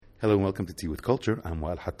Hello and welcome to Tea with Culture. I'm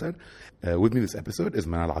Wael Hattar. With me this episode is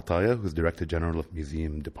Manal Ataya, who's Director General of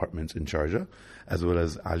Museum Departments in Sharjah, as well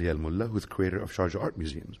as Ali Al Mullah, who's creator of Sharjah Art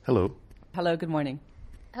Museums. Hello. Hello, good morning.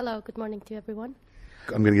 Hello, good morning to everyone.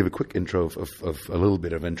 I'm going to give a quick intro of a little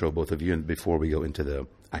bit of intro of both of you and before we go into the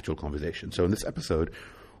actual conversation. So in this episode,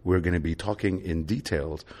 we're going to be talking in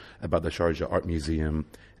details about the Sharjah Art Museum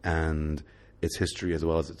and its history as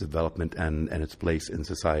well as its development and its place in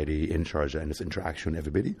society in Sharjah and its interaction with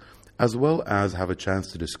everybody, as well as have a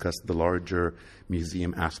chance to discuss the larger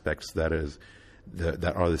museum aspects that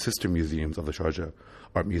are the sister museums of the Sharjah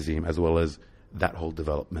Art Museum, as well as that whole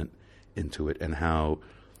development into it and how,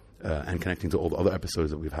 and connecting to all the other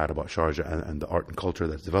episodes that we've had about Sharjah and the art and culture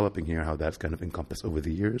that's developing here, how that's kind of encompassed over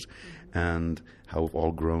the years and how we've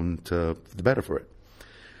all grown to the better for it.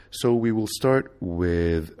 So we will start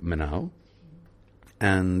with Manal.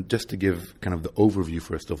 And just to give kind of the overview,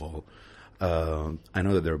 first of all, I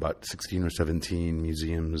know that there are about 16 or 17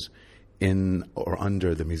 museums in or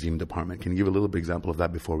under the museum department. Can you give a little bit example of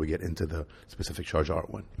that before we get into the specific Sharjah Art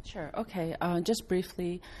one? Sure. Okay. Just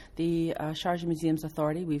briefly, the Sharjah Museums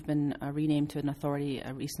Authority, we've been renamed to an authority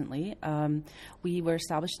recently. We were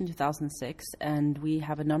established in 2006, and we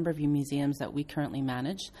have a number of museums that we currently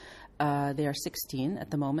manage. They are 16 at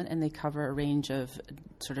the moment, and they cover a range of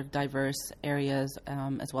sort of diverse areas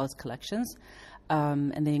as well as collections.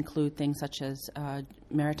 And they include things such as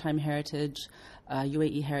maritime heritage,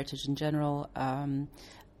 UAE heritage in general,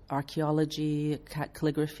 archaeology,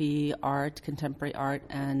 calligraphy, art, contemporary art,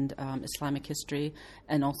 and Islamic history,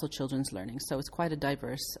 and also children's learning. So it's quite a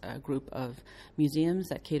diverse group of museums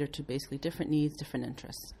that cater to basically different needs, different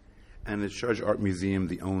interests. And is Sharjah Art Museum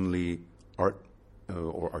the only art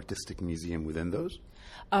or artistic museum within those?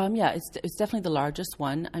 Yeah, it's definitely the largest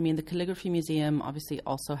one. I mean, the Calligraphy Museum obviously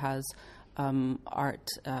also has art.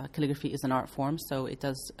 Calligraphy is an art form, so it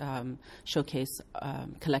does showcase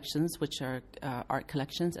collections, which are art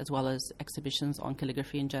collections, as well as exhibitions on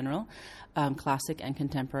calligraphy in general, classic and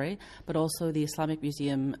contemporary. But also the Islamic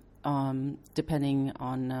Museum, depending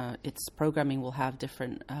on its programming, will have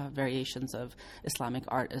different variations of Islamic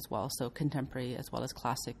art as well, so contemporary as well as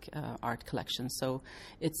classic art collections. So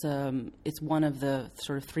it's one of the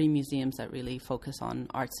sort of three museums that really focus on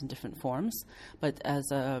arts in different forms. But as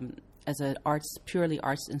an purely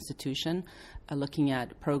arts institution, looking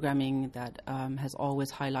at programming that has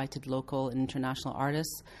always highlighted local and international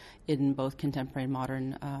artists in both contemporary and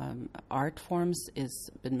modern art forms,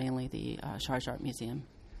 has been mainly the Sharjah Art Museum.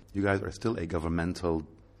 You guys are still a governmental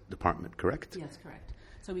department, correct? Yes, correct.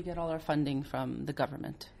 So we get all our funding from the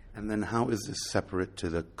government. And then how is this separate to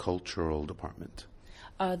the cultural department?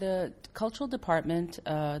 The cultural department,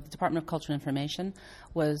 the Department of Culture and Information,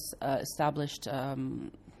 was established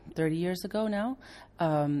 30 years ago now,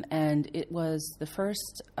 and it was the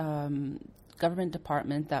first government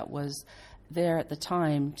department that was there at the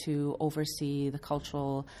time to oversee the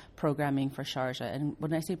cultural programming for Sharjah. And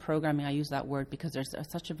when I say programming, I use that word because there's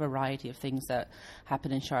such a variety of things that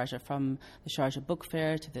happen in Sharjah, from the Sharjah Book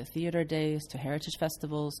Fair to the theater days to heritage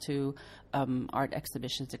festivals to art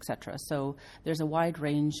exhibitions, etc. So there's a wide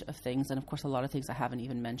range of things, and of course a lot of things I haven't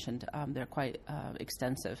even mentioned. They're quite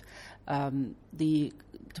extensive. The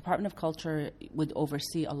Department of Culture would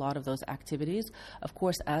oversee a lot of those activities. Of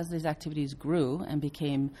course, as these activities grew and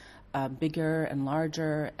became bigger and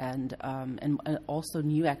larger, and also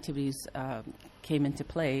new activities came into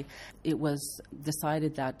play, it was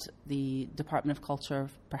decided that the Department of Culture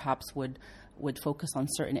perhaps would focus on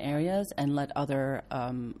certain areas and let other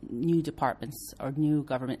new departments or new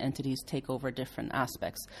government entities take over different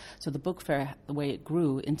aspects. So the book fair, the way it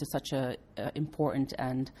grew into such a important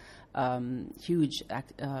and huge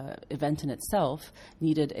event in itself,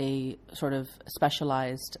 needed a sort of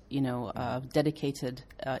specialized, dedicated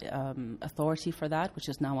authority for that, which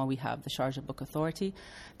is now why we have the Sharjah Book Authority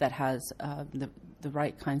that has the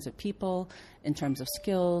right kinds of people in terms of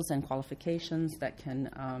skills and qualifications that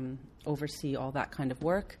can oversee all that kind of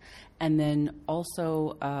work. And then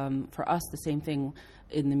also for us, the same thing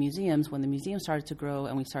in the museums. When the museum started to grow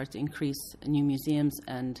and we started to increase new museums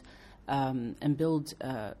and build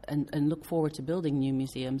and look forward to building new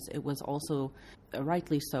museums, it was also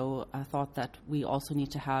rightly so thought that we also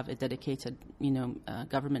need to have a dedicated,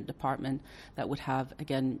 government department that would have,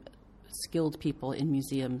 again, skilled people in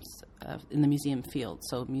museums, in the museum field.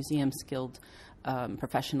 So museum skilled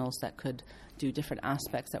professionals that could do different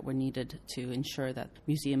aspects that were needed to ensure that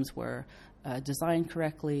museums were designed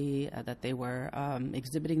correctly, that they were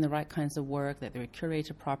exhibiting the right kinds of work, that they were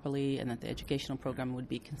curated properly, and that the educational program would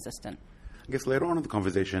be consistent. I guess later on in the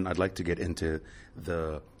conversation, I'd like to get into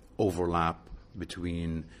the overlap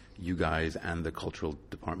between you guys and the cultural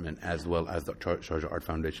department, as well as the Sharjah Art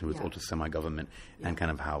Foundation, which is also semi-government, and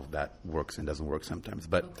kind of how that works and doesn't work sometimes.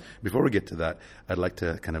 But before we get to that, I'd like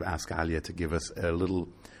to kind of ask Alia to give us a little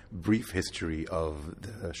brief history of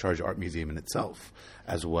the Sharjah Art Museum in itself,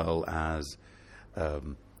 as well as, I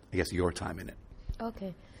guess, your time in it.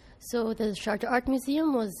 Okay. So the Sharjah Art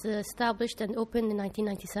Museum was established and opened in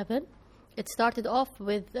 1997. It started off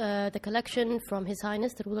with the collection from His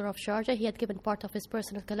Highness, the ruler of Sharjah. He had given part of his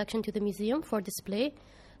personal collection to the museum for display.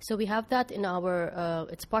 So we have that in our,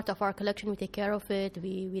 it's part of our collection. We take care of it.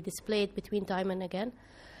 We display it between time and again.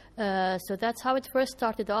 So that's how it first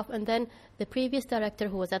started off. And then the previous director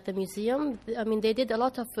who was at the museum, they did a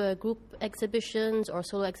lot of group exhibitions or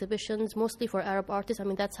solo exhibitions, mostly for Arab artists.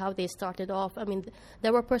 That's how they started off.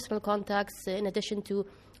 There were personal contacts in addition to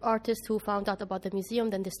artists who found out about the museum.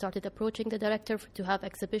 Then they started approaching the director to have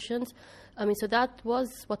exhibitions. So that was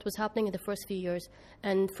what was happening in the first few years.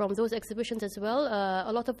 And from those exhibitions as well,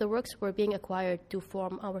 a lot of the works were being acquired to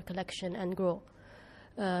form our collection and grow.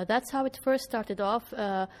 That's how it first started off.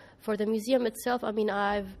 For the museum itself, I've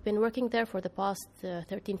been working there for the past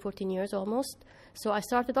 13, 14 years almost. So I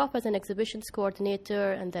started off as an exhibitions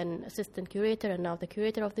coordinator and then assistant curator and now the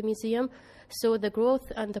curator of the museum. So the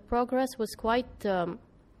growth and the progress was quite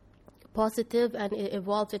positive and it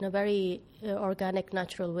evolved in a very organic,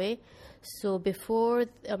 natural way. So before,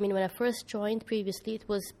 when I first joined previously, it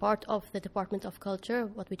was part of the Department of Culture,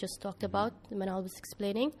 what we just talked about, Manal was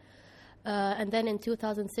explaining. And then in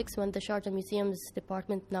 2006, when the Sharjah Museums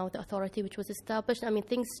Department, now the authority which was established,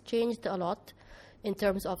 things changed a lot in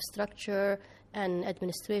terms of structure and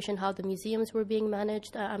administration, how the museums were being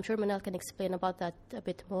managed. I'm sure Manal can explain about that a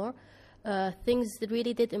bit more. Things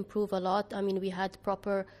really did improve a lot. We had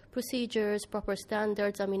proper procedures, proper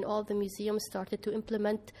standards. All the museums started to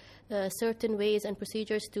implement certain ways and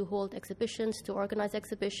procedures to hold exhibitions, to organize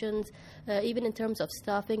exhibitions. Even in terms of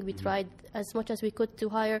staffing, we tried as much as we could to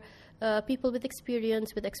hire people with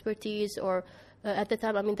experience, with expertise, or at the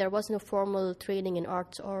time, there was no formal training in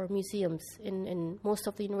arts or museums in most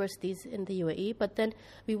of the universities in the UAE. But then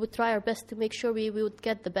we would try our best to make sure we would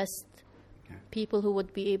get the best people who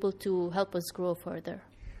would be able to help us grow further.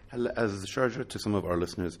 As Sharjah, to some of our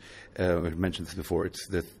listeners, we've mentioned this before,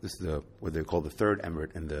 this is what they call the third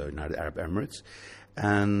emirate in the United Arab Emirates.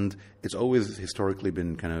 And it's always historically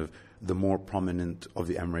been kind of the more prominent of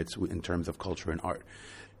the emirates in terms of culture and art.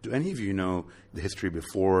 Do any of you know the history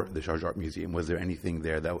before the Sharjah Art Museum? Was there anything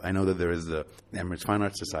there? I know that there is the Emirates Fine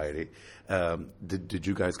Arts Society. Did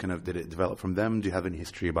you guys did it develop from them? Do you have any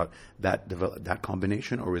history about that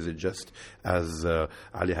combination? Or is it just, as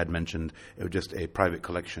Ali had mentioned, it was just a private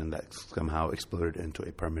collection that somehow exploded into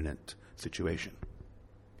a permanent situation?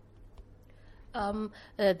 The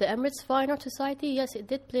Emirates Fine Arts Society, yes, it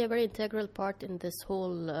did play a very integral part in this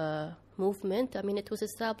whole movement. It was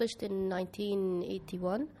established in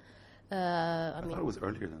 1981. I thought it was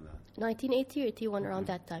earlier than that. 1980 or 81, around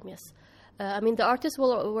that time, yes. The artists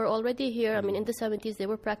were already here. In the 70s they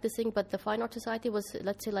were practicing, but the Fine Arts Society was,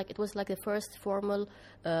 let's say, it was like the first formal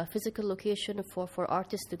physical location for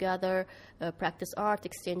artists to gather, practice art,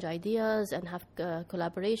 exchange ideas, and have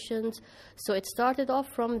collaborations. So it started off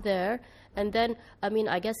from there, and then,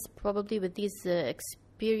 I guess probably with these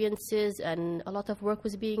experiences and a lot of work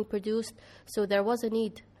was being produced, so there was a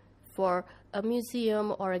need for a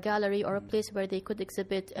museum or a gallery or a place where they could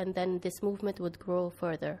exhibit, and then this movement would grow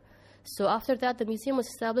further. So after that, the museum was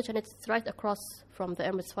established, and it's right across from the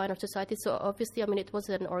Emirates Fine Arts Society. So obviously, it was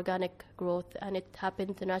an organic growth, and it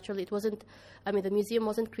happened naturally. It wasn't, the museum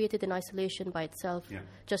wasn't created in isolation by itself,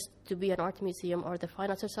 just to be an art museum, or the Fine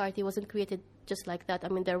Arts Society wasn't created just like that.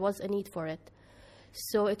 There was a need for it.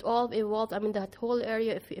 So it all evolved. That whole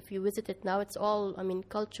area, if you visit it now, it's all,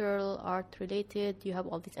 cultural, art related. You have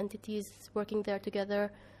all these entities working there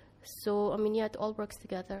together. So, it all works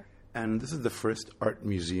together. And this is the first art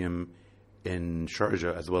museum in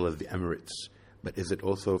Sharjah as well as the Emirates. But is it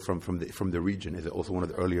also from the region? Is it also one of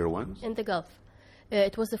the earlier ones? In the Gulf.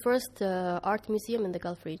 It was the first art museum in the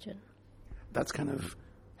Gulf region. That's kind of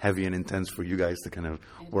heavy and intense for you guys to kind of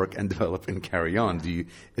work and develop and carry on.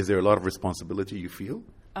 Is there a lot of responsibility you feel?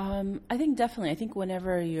 I think definitely. I think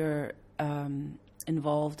whenever you're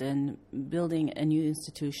involved in building a new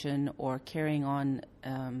institution or carrying on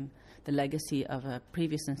the legacy of a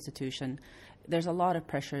previous institution, there's a lot of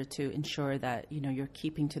pressure to ensure that you're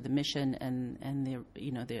keeping to the mission and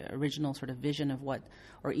the original sort of vision of what,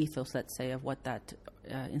 or ethos, let's say, of what that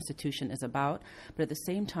institution is about. But at the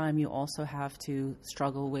same time, you also have to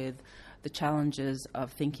struggle with the challenges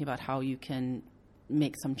of thinking about how you can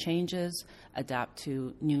make some changes, adapt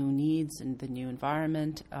to new needs and the new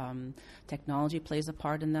environment. Technology plays a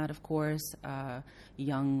part in that, of course.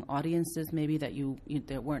 Young audiences, maybe that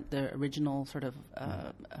that weren't the original sort of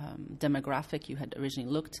demographic you had originally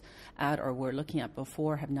looked at or were looking at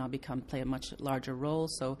before, have now play a much larger role.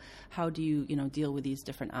 So how do you deal with these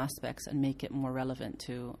different aspects and make it more relevant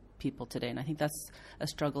to people today? And I think that's a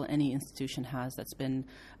struggle any institution has that's been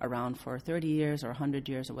around for 30 years or 100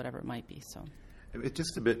 years or whatever it might be. So it's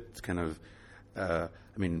just a bit kind of,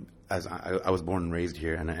 as I was born and raised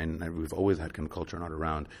here, and we've always had kind of culture and art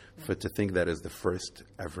around. For to think that is the first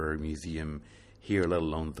ever museum here, let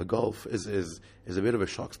alone the Gulf, is a bit of a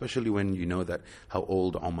shock, especially when you know that how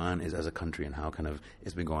old Oman is as a country and how kind of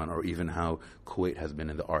it's been going on, or even how Kuwait has been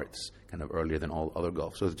in the arts kind of earlier than all other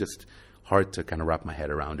Gulf. So it's just hard to kind of wrap my head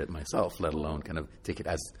around it myself, let alone kind of take it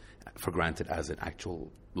for granted as an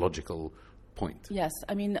actual logical point. Yes,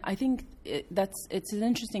 I mean, I think it's an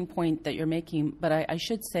interesting point that you're making, but I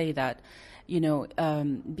should say that,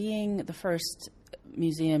 being the first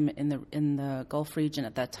museum in the Gulf region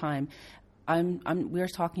at that time, we're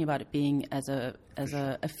talking about it being as a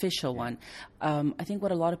official one. I think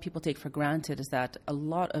what a lot of people take for granted is that a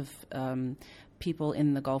lot of people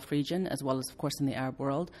in the Gulf region, as well as, of course, in the Arab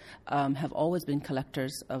world, have always been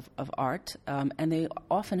collectors of art, and they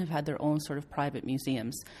often have had their own sort of private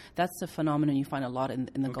museums. That's a phenomenon you find a lot in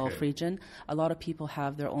the Gulf region. A lot of people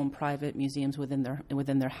have their own private museums within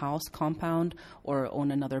their house compound, or own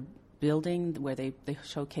another building where they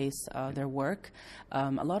showcase their work.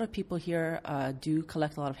 A lot of people here do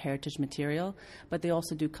collect a lot of heritage material, but they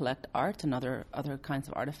also do collect art and other kinds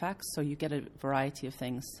of artifacts, so you get a variety of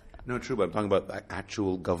things. No, true, but I'm talking about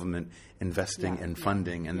actual government investing and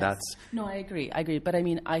funding, and that's... No, I agree. But I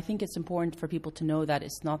mean, I think it's important for people to know that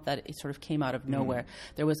it's not that it sort of came out of nowhere.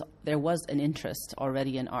 There was an interest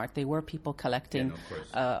already in art. There were people collecting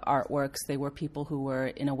artworks. There were people who were,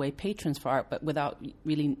 in a way, patrons for art, but without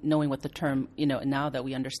really knowing what the term, now that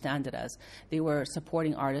we understand it as. They were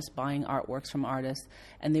supporting artists, buying artworks from artists,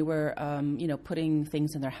 and they were, putting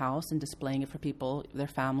things in their house and displaying it for people, their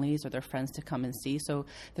families or their friends to come and see. So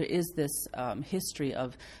there is this history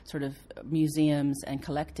of sort of museums and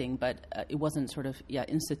collecting, but it wasn't sort of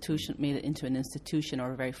made it into an institution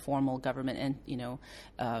or a very formal government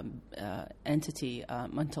entity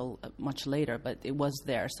until much later. But it was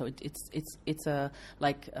there, so it's a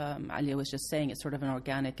like Alia was just saying, it's sort of an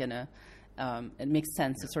organic and it makes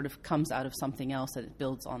sense. It sort of comes out of something else and it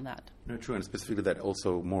builds on that. No, true, and specifically that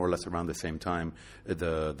also more or less around the same time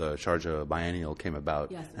the Sharjah Biennial came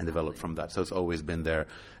about and developed from that. So it's always been there,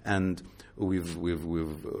 and we've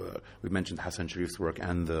mentioned Hassan Sharif's work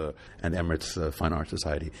and the Emirates Fine Art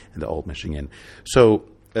Society and the Alt meshing in. So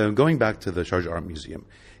going back to the Sharjah Art Museum,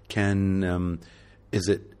 is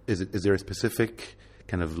there a specific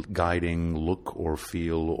kind of guiding look or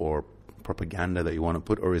feel or propaganda that you want to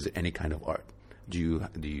put, or is it any kind of art? Do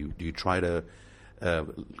you try to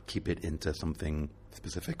keep it into something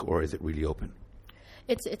specific, or is it really open?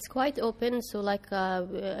 It's quite open. So like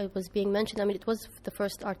it was being mentioned, I mean, it was the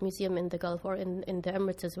first art museum in the Gulf or in the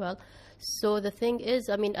Emirates as well. So the thing is,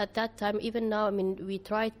 I mean, at that time, even now, I mean, we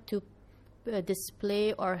try to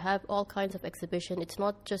display or have all kinds of exhibition. It's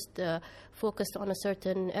not just focused on a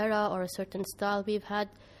certain era or a certain style. We've had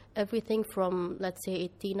everything from, let's say,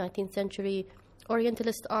 18th, 19th century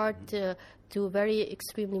Orientalist art to very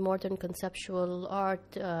extremely modern conceptual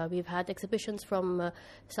art. We've had exhibitions from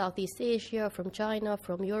Southeast Asia, from China,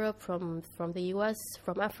 from Europe, from the US,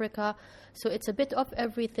 from Africa. So it's a bit of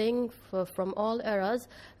everything from all eras.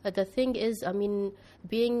 The thing is, I mean,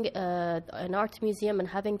 being an art museum and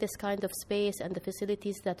having this kind of space and the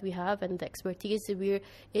facilities that we have and the expertise, we're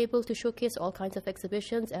able to showcase all kinds of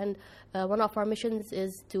exhibitions. And one of our missions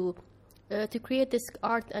is to create this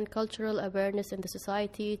art and cultural awareness in the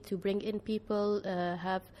society, to bring in people,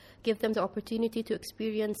 give them the opportunity to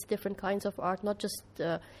experience different kinds of art, not just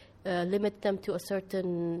limit them to a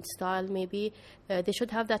certain style maybe. They should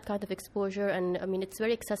have that kind of exposure, and I mean, it's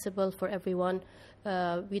very accessible for everyone.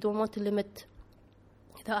 We don't want to limit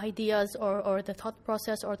the ideas or the thought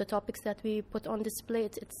process or the topics that we put on display.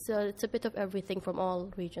 It's a bit of everything from all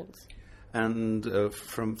regions. And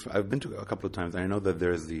I've been to a couple of times, and I know that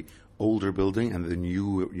there's the older building and the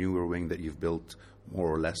newer wing that you've built more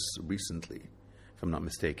or less recently, if I'm not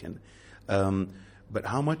mistaken. But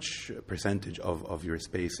how much percentage of your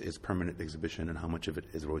space is permanent exhibition and how much of it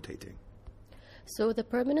is rotating? So the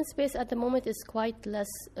permanent space at the moment is quite less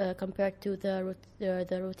compared to the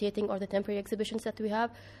rotating or the temporary exhibitions that we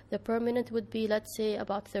have. The permanent would be, let's say,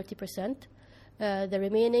 about 30%. The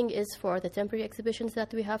remaining is for the temporary exhibitions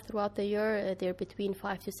that we have throughout the year. They're between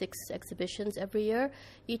 5 to 6 exhibitions every year.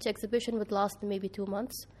 Each exhibition would last maybe 2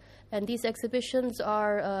 months. And these exhibitions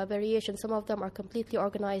are variations. Some of them are completely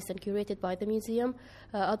organized and curated by the museum.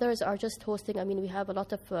 Others are just hosting. I mean, we have a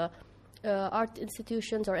lot of art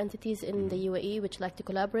institutions or entities in the UAE which like to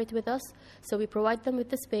collaborate with us. So we provide them with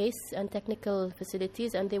the space and technical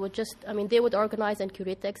facilities, and they would organize and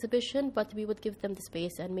curate the exhibition, but we would give them the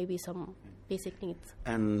space and maybe some basic needs.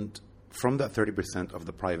 And from that 30% of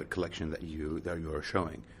the private collection that you are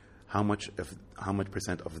showing, how much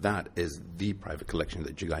percent of that is the private collection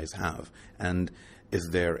that you guys have? And is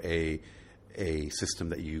there a system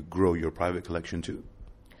that you grow your private collection to?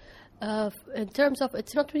 In terms of,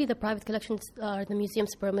 it's not really the private collections, the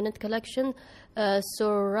museum's permanent collection.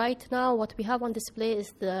 So right now what we have on display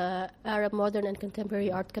is the Arab modern and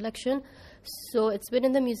contemporary art collection. So it's been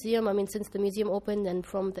in the museum, since the museum opened, and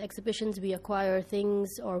from the exhibitions we acquire things,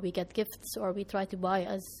 or we get gifts, or we try to buy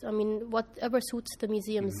whatever suits the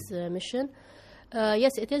museum's mission.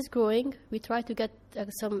 Yes, it is growing. We try to get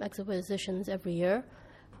some exhibitions every year.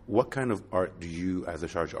 What kind of art do you, as a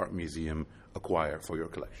Sharjah Art Museum, acquire for your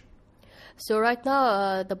collection? So right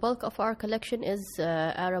now, the bulk of our collection is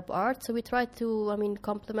Arab art. So we try to,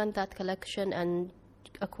 complement that collection and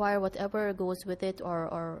acquire whatever goes with it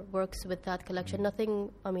or works with that collection.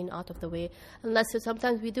 Nothing, out of the way. Unless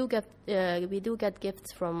sometimes we do get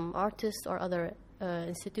gifts from artists or other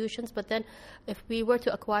institutions. But then, if we were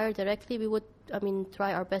to acquire directly, we would,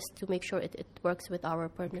 try our best to make sure it works with our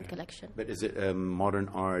permanent collection. But is it modern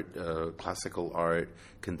art, classical art,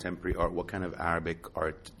 contemporary art? What kind of Arabic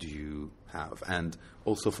art do you have? And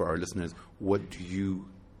also for our listeners, what do you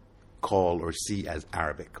call or see as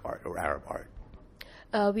Arabic art or Arab art?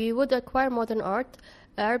 We would acquire modern art.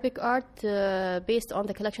 Arabic art, based on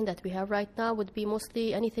the collection that we have right now, would be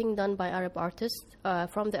mostly anything done by Arab artists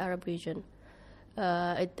from the Arab region.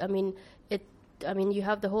 You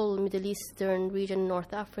have the whole Middle Eastern region,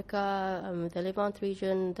 North Africa, the Levant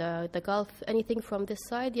region, the Gulf, anything from this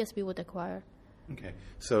side, yes, we would acquire. Okay.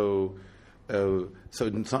 So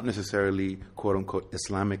it's not necessarily, quote-unquote,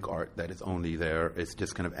 Islamic art that is only there. It's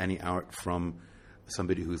just kind of any art from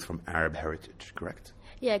somebody who's from Arab heritage, correct?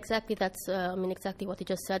 Yeah, exactly. That's exactly what you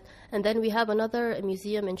just said. And then we have another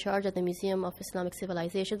museum in Sharjah, the Museum of Islamic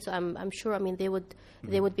Civilization. So I'm sure they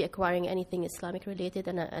would be acquiring anything Islamic related,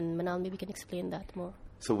 and Manal maybe can explain that more.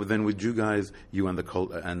 So then, would you guys, and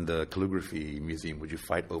the Calligraphy Museum, would you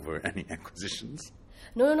fight over any acquisitions?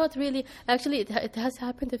 No, not really. Actually, it has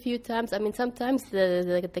happened a few times. Sometimes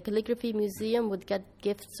the Calligraphy Museum would get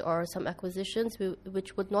gifts or some acquisitions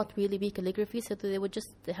which would not really be calligraphy, so they would just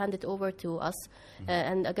hand it over to us.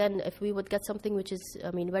 And again, if we would get something which is,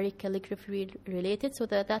 very calligraphy related, so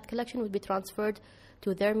that collection would be transferred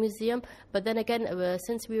to their museum. But then again,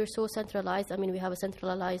 since we are so centralized, we have a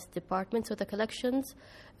centralized department, so the collections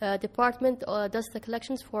department does the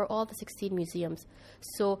collections for all the 16 museums.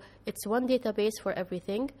 So it's one database for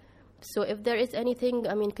everything. So if there is anything,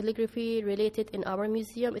 calligraphy related in our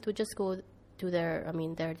museum, it would just go to their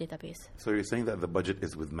database. So you're saying that the budget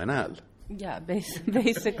is with Manal? Yeah,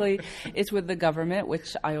 basically, it's with the government,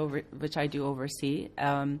 which I do oversee.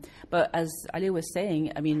 But as Ali was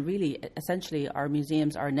saying, really, essentially, our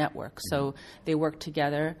museums are a network. So they work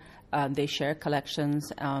together. They share collections,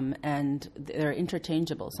 and they're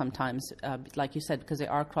interchangeable sometimes, like you said, because they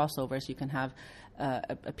are crossovers. You can have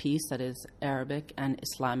a piece that is Arabic and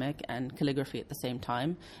Islamic and calligraphy at the same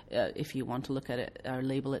time, if you want to look at it or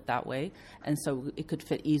label it that way. And so it could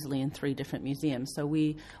fit easily in 3 different museums. So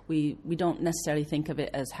we don't necessarily think of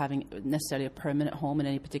it as having necessarily a permanent home in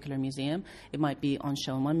any particular museum. It might be on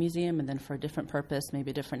show in one museum, and then for a different purpose,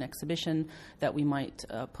 maybe a different exhibition that we might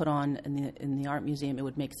put on in the art museum, it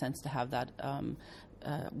would make sense to have that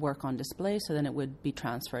work on display, so then it would be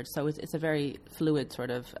transferred. So it's a very fluid sort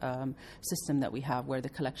of system that we have, where the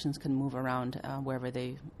collections can move around wherever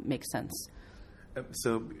they make sense.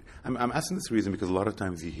 So I'm asking this reason because a lot of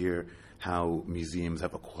times you hear how museums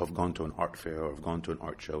have gone to an art fair or have gone to an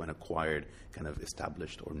art show and acquired kind of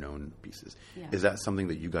established or known pieces. Yeah. Is that something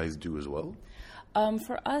that you guys do as well?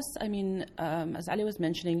 For us, as Ali was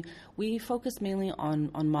mentioning, we focus mainly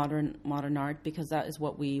on modern art because that is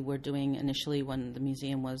what we were doing initially when the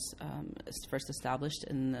museum was first established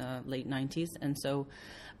in the late 90s. And so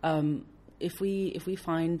if we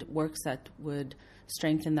find works that would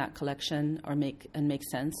strengthen that collection or make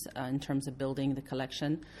sense in terms of building the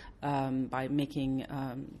collection by making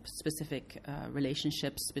specific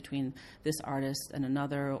relationships between this artist and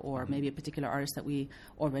another, or maybe a particular artist that we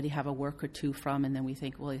already have a work or two from, and then we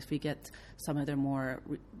think, well, if we get some of their more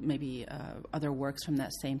maybe other works from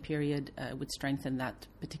that same period, it would strengthen that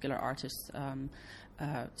particular artist's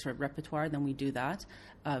sort of repertoire, then we do that.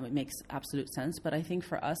 It makes absolute sense. But I think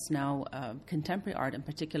for us now, contemporary art in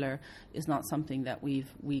particular is not something that we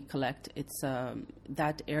collect. It's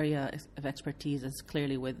that area of expertise is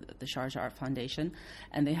clearly with the Sharjah Art Foundation,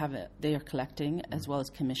 and they are collecting as well as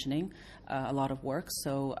commissioning a lot of works.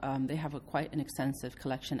 So they have quite an extensive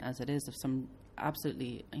collection as it is of some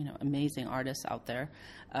absolutely amazing artists out there,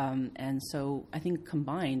 and so I think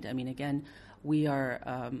combined, I mean, again, we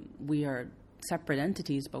are separate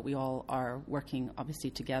entities, but we all are working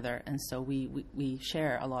obviously together, and so we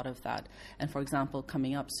share a lot of that. And for example,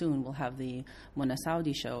 coming up soon, we'll have the Mona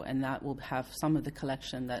Saudi show, and that will have some of the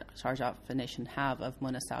collection that Sharjah Art Foundation have of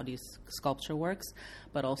Mona Saudi's sculpture works,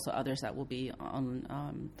 but also others that will be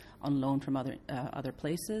on loan from other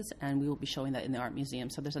places, and we will be showing that in the art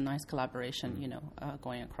museum. So there's a nice collaboration,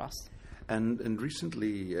 going across. And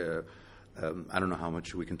recently. I don't know how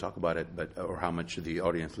much we can talk about it, or how much the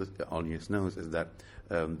audience knows, is that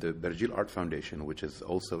the Barjeel Art Foundation, which is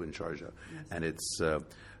also in Sharjah, yes. And it's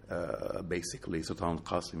basically Sultan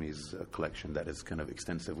Qasimi's collection that is kind of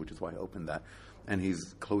extensive, which is why I opened that, and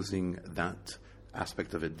he's closing that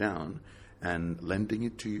aspect of it down and lending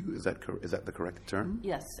it to you. Is that the correct term?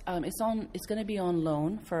 Yes, it's going to be on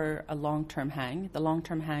loan for a long-term hang. The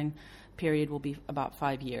long-term hang period will be about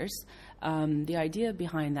 5 years. The idea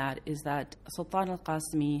behind that is that Sultan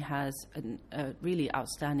al-Qasimi has a really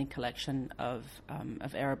outstanding collection of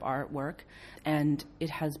Arab artwork, and it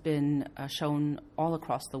has been shown all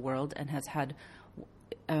across the world and has had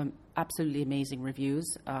absolutely amazing reviews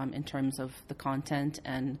in terms of the content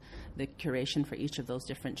and the curation for each of those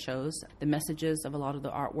different shows. The messages of a lot of the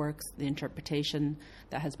artworks, the interpretation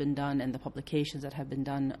that has been done, and the publications that have been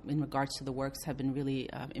done in regards to the works have been really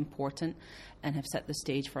important and have set the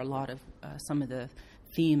stage for a lot of some of the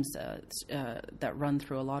themes that run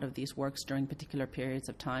through a lot of these works during particular periods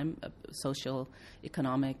of time, social,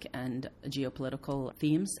 economic, and geopolitical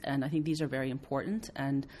themes. And I think these are very important.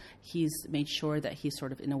 And he's made sure that he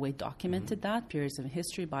sort of, in a way, documented that periods of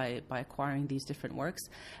history by acquiring these different works.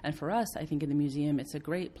 And for us, I think in the museum, it's a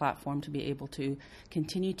great platform to be able to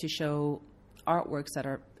continue to show artworks that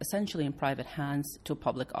are essentially in private hands to a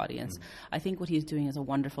public audience. I think what he's doing is a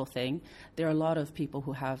wonderful thing. There are a lot of people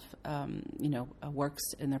who have, works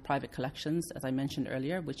in their private collections, as I mentioned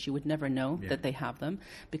earlier, which you would never know that they have them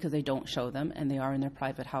because they don't show them, and they are in their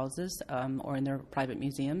private houses or in their private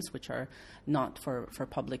museums, which are not for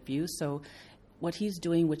public view. So what he's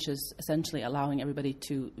doing, which is essentially allowing everybody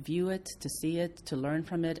to view it, to see it, to learn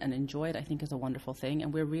from it, and enjoy it, I think is a wonderful thing.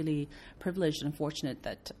 And we're really privileged and fortunate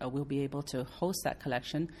that we'll be able to host that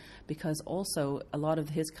collection, because also a lot of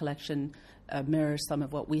his collection mirrors some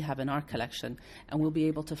of what we have in our collection. And we'll be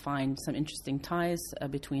able to find some interesting ties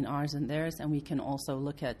between ours and theirs, and we can also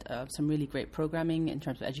look at some really great programming in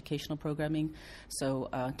terms of educational programming. So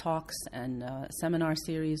talks and seminar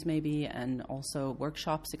series maybe, and also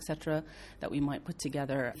workshops, etc., that we might put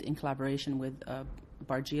together in collaboration with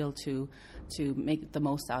Barjeel to make the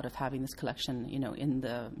most out of having this collection, in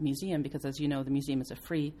the museum, because as you know, the museum is a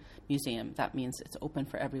free museum. That means it's open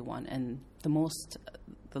for everyone, and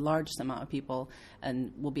the largest amount of people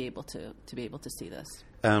and will be able to see this.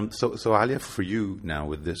 So Alia, for you now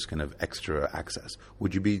with this kind of extra access,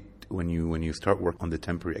 would you be, when you start work on the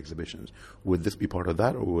temporary exhibitions, would this be part of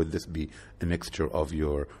that, or would this be a mixture of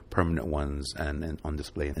your permanent ones and on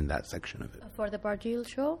display in that section of it? For the Barjeel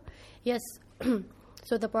show, yes.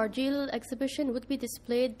 So the Barjeel exhibition would be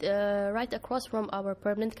displayed right across from our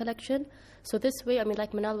permanent collection. So this way,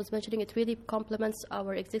 like Manal was mentioning, it really complements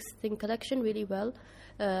our existing collection really well.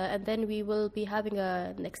 And then we will be having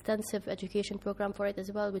an extensive education program for it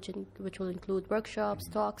as well, which will include workshops,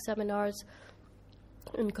 talks, seminars,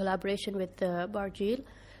 in collaboration with Barjeel.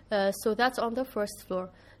 So that's on the first floor.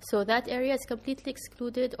 So that area is completely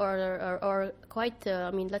excluded or quite,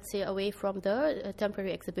 let's say, away from the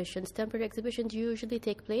temporary exhibitions. Temporary exhibitions usually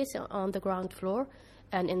take place on the ground floor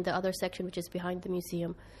and in the other section, which is behind the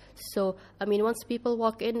museum. So, once people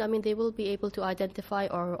walk in, they will be able to identify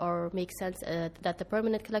or make sense that the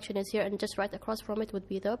permanent collection is here, and just right across from it would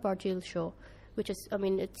be the Barjeel show, which is,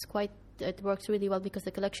 it works really well because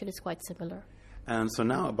the collection is quite similar. And so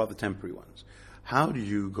now about the temporary ones. How do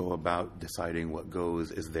you go about deciding what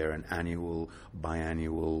goes? Is there an annual,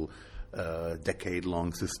 biannual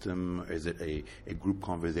decade-long system? Is it a group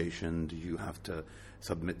conversation? Do you have to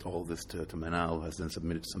submit all this to Manal, who has then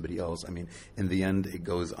submitted to somebody else? I mean, in the end, it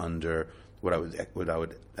goes under what I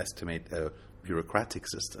would estimate a bureaucratic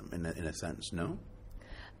system in a sense, no?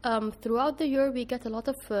 Throughout the year, we get a lot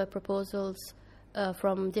of proposals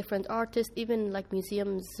from different artists, even like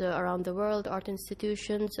museums around the world, art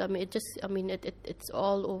institutions. I mean, it's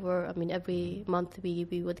all over. I mean, every month we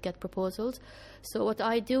would get proposals. So what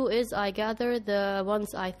I do is I gather the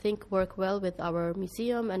ones I think work well with our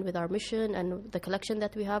museum and with our mission and the collection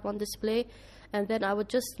that we have on display, and then I would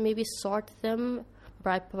just maybe sort them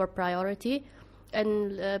by priority.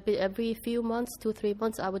 And every few months, 2-3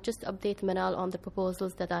 months, I would just update Manal on the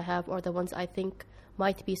proposals that I have or the ones I think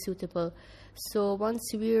might be suitable. So once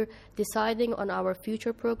we're deciding on our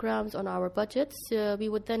future programs, on our budgets, we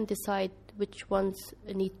would then decide which ones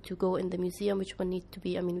need to go in the museum, which one need to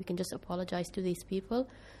be. I mean, we can just apologize to these people.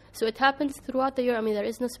 So it happens throughout the year. I mean, there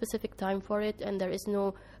is no specific time for it, and there is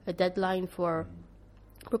no deadline for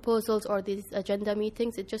proposals or these agenda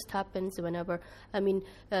meetings. It just happens whenever. I mean,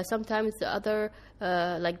 sometimes the other,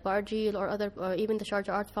 like Barjeel or even the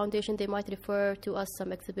Sharjah Art Foundation, they might refer to us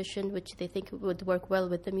some exhibition which they think would work well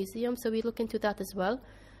with the museum. So we look into that as well.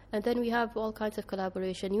 And then we have all kinds of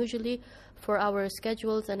collaboration. Usually for our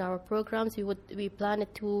schedules and our programs, we plan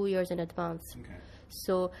it 2 years in advance. Okay.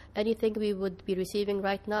 So anything we would be receiving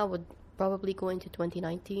right now would probably go into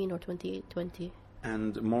 2019 or 2020.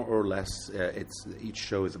 And more or less, each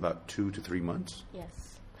show is about 2 to 3 months?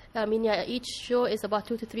 Yes. I mean, yeah, each show is about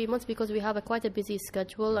 2 to 3 months because we have quite a busy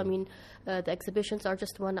schedule. I mean, the exhibitions are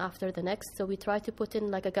just one after the next. So we try to put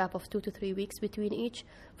in like a gap of 2 to 3 weeks between each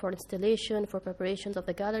for installation, for preparations of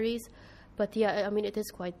the galleries. But yeah, I mean, it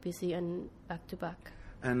is quite busy and back to back.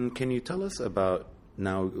 And can you tell us about,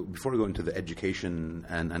 now, before we go into the education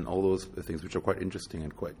and all those things, which are quite interesting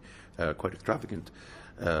and quite extravagant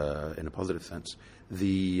in a positive sense,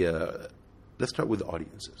 let's start with the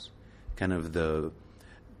audiences. Kind of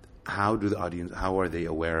how are they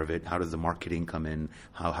aware of it? How does the marketing come in?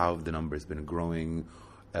 How have the numbers been growing?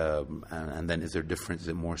 And then is there difference? Is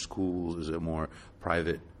it more schools? Is it more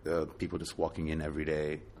private people just walking in every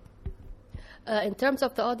day? In terms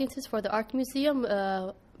of the audiences for the art museum,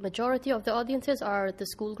 majority of the audiences are the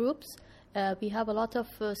school groups. We have a lot of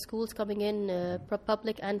schools coming in,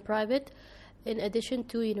 public and private, in addition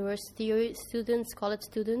to university students, college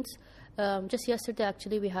students. Just yesterday,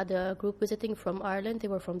 actually, we had a group visiting from Ireland. They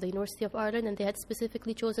were from the University of Ireland, and they had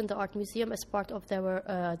specifically chosen the art museum as part of their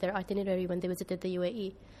itinerary when they visited the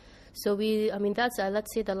UAE. So that's,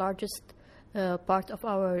 let's say, the largest part of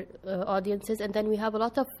our audiences. And then we have a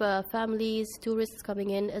lot of families, tourists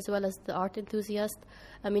coming in, as well as the art enthusiasts.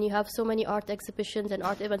 I mean, you have so many art exhibitions and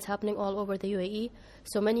art events happening all over the UAE.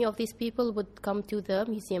 So many of these people would come to the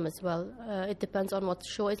museum as well. It depends on what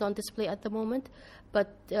show is on display at the moment.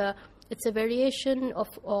 But it's a variation of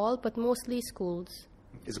all, but mostly schools.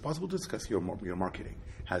 Is it possible to discuss your marketing?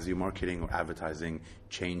 Has your marketing or advertising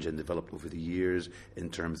changed and developed over the years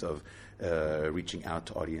in terms of reaching out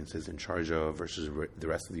to audiences in Sharjah versus the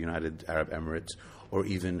rest of the United Arab Emirates, or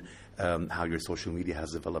even how your social media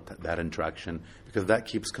has developed that interaction? Because that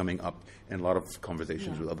keeps coming up in a lot of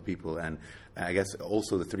conversations with other people. And I guess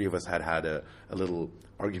also the three of us had a little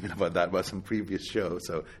argument about some previous shows.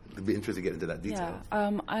 So it'd be interesting to get into that detail.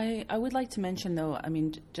 Yeah, I would like to mention, though, I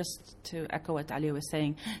mean, just to echo what Alia was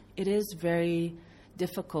saying, it is very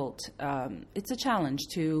difficult. It's a challenge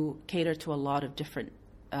to cater to a lot of different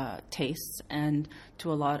tastes and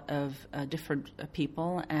to a lot of different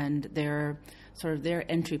people and their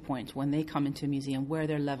entry point when they come into a museum, where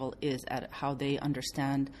their level is at how they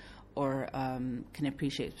understand or can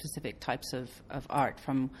appreciate specific types of art,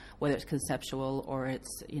 from whether it's conceptual or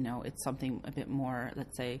it's something a bit more,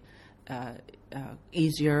 let's say,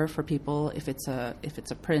 easier for people if it's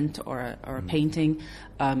a print or a painting,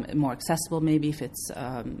 more accessible maybe if it's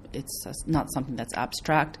not something that's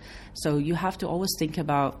abstract. So you have to always think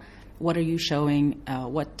about what are you showing,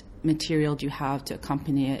 what material do you have to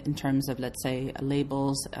accompany it in terms of, let's say,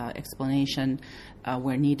 labels, explanation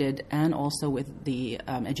where needed, and also with the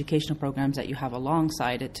educational programs that you have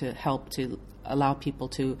alongside it to help to allow people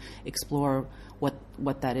to explore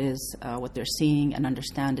what that is, what they're seeing, and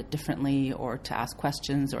understand it differently, or to ask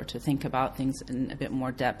questions or to think about things in a bit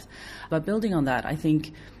more depth. But building on that, I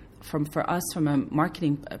think for us, from a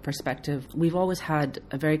marketing perspective, we've always had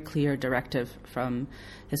a very clear directive from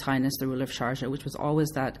His Highness the Ruler of Sharjah, which was always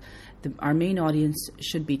that our main audience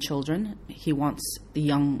should be children. He wants the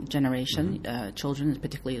young generation, children,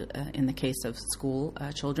 particularly in the case of school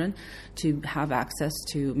children, to have access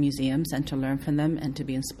to museums and to learn from them and to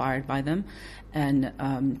be inspired by them, and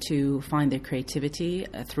to find their creativity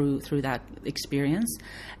through that experience.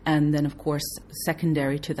 And then, of course,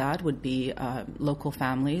 secondary to that would be local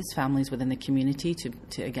families within the community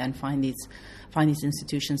to again find these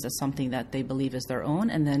institutions as something that they believe is their own,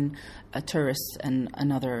 and then tourists and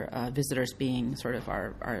other visitors being sort of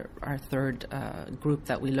our third group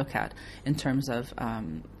that we look at in terms of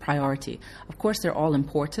priority. Of course, they're all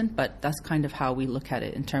important, but that's kind of how we look at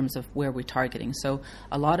it in terms of where we're targeting. So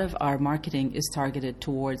a lot of our marketing is targeted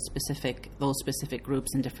towards those specific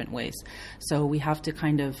groups in different ways. So we have to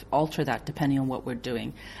kind of alter that depending on what we're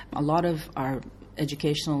doing. A lot of our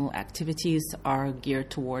educational activities are geared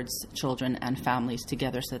towards children and families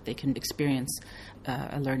together so that they can experience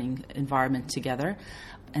a learning environment together.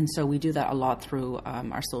 And so we do that a lot through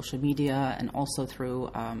our social media and also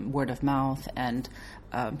through word of mouth. And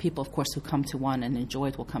people, of course, who come to one and enjoy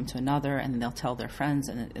it will come to another, and they'll tell their friends,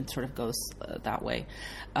 and it sort of goes that way.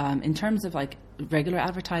 In terms of like regular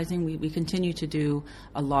advertising, we continue to do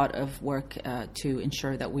a lot of work to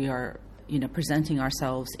ensure that we are presenting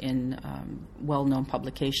ourselves in well-known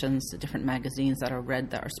publications, different magazines that are read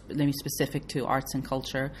that are maybe specific to arts and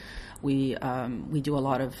culture. We do a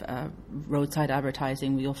lot of roadside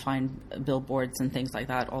advertising. You'll find billboards and things like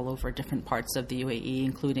that all over different parts of the UAE,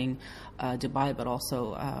 including Dubai, but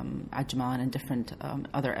also Ajman and different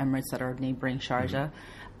other emirates that are neighboring Sharjah.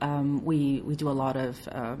 We do a lot of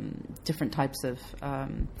different types of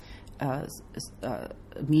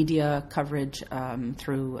media coverage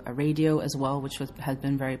through radio as well, which has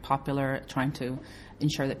been very popular, trying to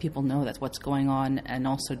ensure that people know that's what's going on, and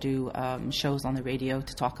also do shows on the radio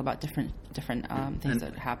to talk about different things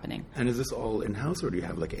that are happening. And is this all in-house, or do you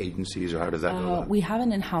have like agencies, or how does that go? We have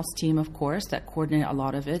an in-house team, of course, that coordinate a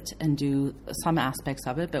lot of it and do some aspects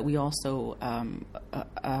of it, but we also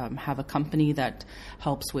have a company that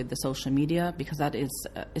helps with the social media, because that is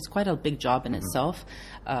it's quite a big job in itself.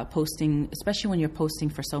 Posting, especially when you're posting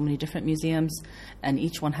for so many different museums, and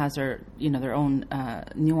each one has their own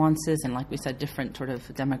nuances, and like we said, different sort of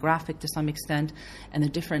demographic to some extent, and a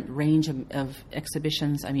different range of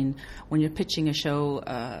exhibitions. I mean, when you're pitching a show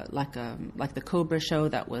like the Cobra show,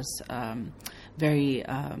 that was very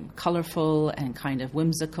colorful and kind of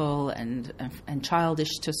whimsical and childish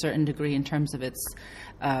to a certain degree in terms of its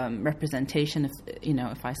representation,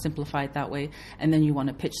 if I simplify it that way. And then you want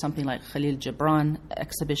to pitch something like Khalil Gibran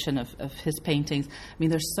exhibition of his paintings. I mean,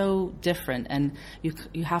 they're so different, and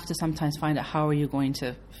you have to sometimes find out how are you going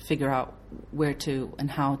to figure out where to and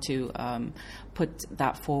how to put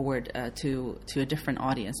that forward to a different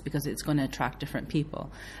audience, because it's going to attract different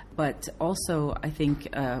people. But also, I think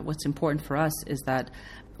what's important for us is that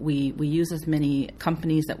we use as many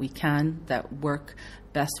companies that we can that work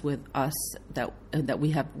best with us, that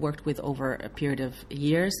we have worked with over a period of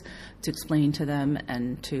years, to explain to them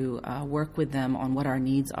and to work with them on what our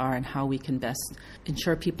needs are and how we can best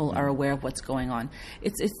ensure people are aware of what's going on.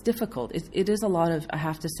 It's difficult. It is a lot of, I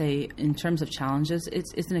have to say, in terms of challenges,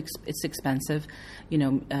 it's expensive.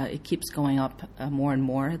 It keeps going up more and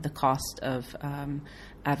more, the cost of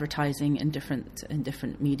advertising in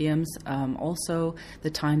different mediums. Also,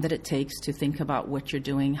 the time that it takes to think about what you're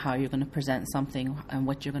doing, how you're going to present something, and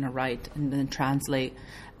what you're going to write, and then translate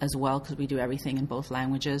as well, because we do everything in both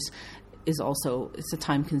languages. It's a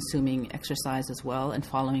time-consuming exercise as well, and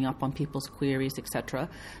following up on people's queries, etc.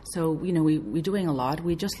 So, we're doing a lot.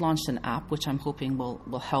 We just launched an app, which I'm hoping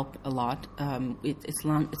will help a lot.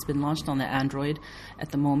 It's been launched on the Android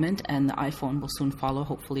at the moment, and the iPhone will soon follow,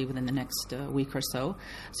 hopefully within the next week or so.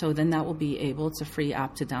 So then that will be it's a free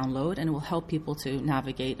app to download, and it will help people to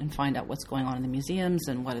navigate and find out what's going on in the museums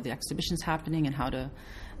and what are the exhibitions happening and how to...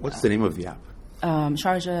 What's the name of the app?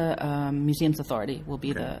 Sharjah Museums Authority will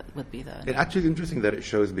be the. It actually is interesting that it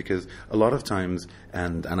shows, because a lot of times,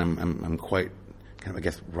 and I'm quite kind of, I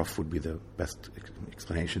guess, rough would be the best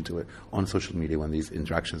explanation to it, on social media when these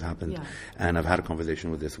interactions happen. Yeah. And I've had a conversation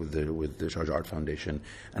with the Sharjah Art Foundation,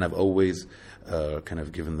 and I've always kind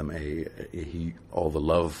of given them all the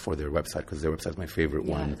love for their website, because their website is my favorite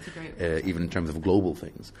one, it's a great website. Even in terms of global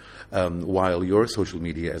things. While your social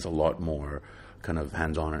media is a lot more kind of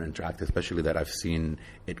hands-on and interactive, especially that I've seen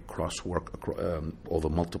it cross-work all the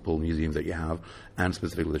multiple museums that you have, and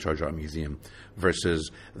specifically the Sharjah Art Museum, versus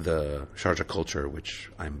the Sharjah Culture, which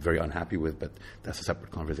I'm very unhappy with, but that's a separate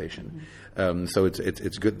conversation. So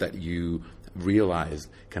it's good that you realized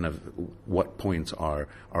kind of what points are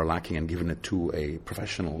lacking and given it to a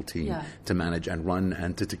professional team to manage and run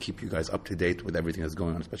and to keep you guys up to date with everything that's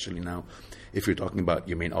going on, especially now. If you're talking about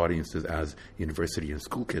your main audiences as university and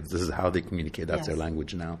school kids, this is how they communicate. That's their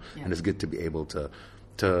language now. Yeah. And it's good to be able to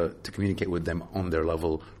communicate with them on their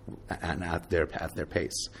level and at their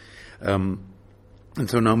pace. And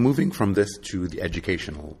so now moving from this to the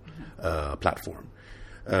educational platform.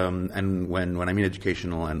 And when I mean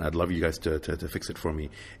educational, and I'd love you guys to fix it for me,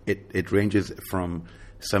 it ranges from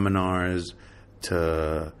seminars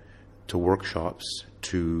to workshops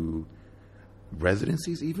to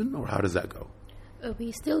residencies even, or how does that go?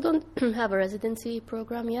 We still don't have a residency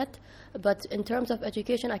program yet, but in terms of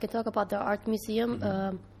education, I can talk about the art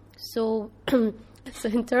museum. So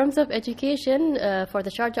in terms of education, for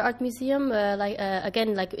the Sharjah Art Museum,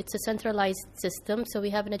 it's a centralized system. So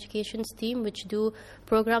we have an education team which do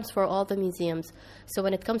programs for all the museums. So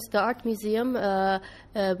when it comes to the art museum,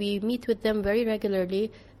 we meet with them very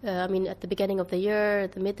regularly. At the beginning of the year,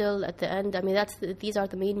 the middle, at the end. These are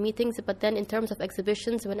the main meetings. But then in terms of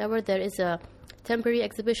exhibitions, whenever there is a temporary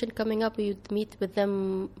exhibition coming up, we would meet with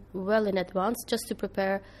them well in advance just to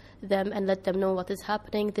prepare them and let them know what is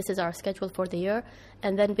happening. This is our schedule for the year.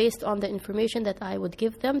 And then based on the information that I would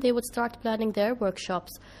give them, they would start planning their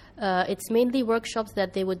workshops. It's mainly workshops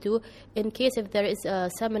that they would do. In case if there is a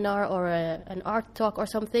seminar or an art talk or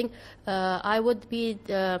something, I would be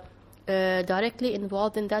directly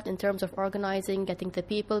involved in that in terms of organizing, getting the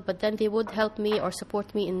people, but then they would help me or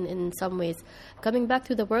support me in some ways. Coming back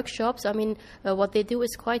to the workshops, what they do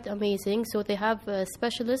is quite amazing. So they have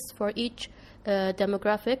specialists for each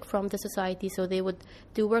demographic from the society. So they would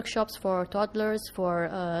do workshops for toddlers,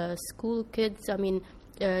 for school kids, in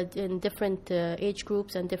different age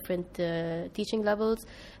groups and different teaching levels.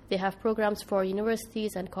 They have programs for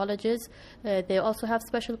universities and colleges. They also have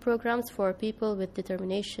special programs for people with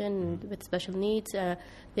determination, with special needs.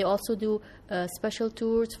 They also do special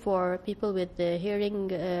tours for people with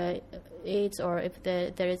hearing aids, or if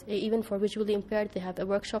there is, even for visually impaired, they have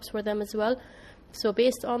workshops for them as well. So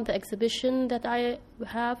based on the exhibition that I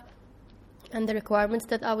have and the requirements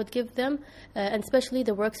that I would give them, and especially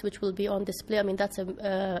the works which will be on display, that's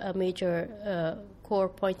a major core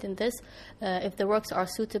point in this. If the works are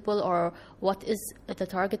suitable or what is the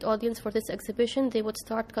target audience for this exhibition, they would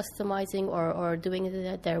start customizing or doing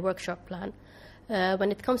their workshop plan.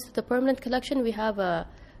 When it comes to the permanent collection, we have a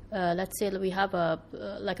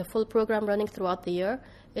full program running throughout the year.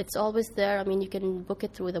 It's always there. You can book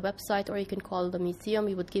it through the website or you can call the museum.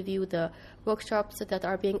 We would give you the workshops that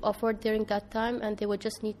are being offered during that time, and they would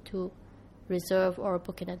just need to reserve or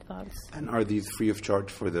book in advance. And are these free of charge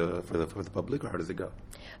for the public, or how does it go?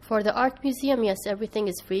 For the art museum, yes, everything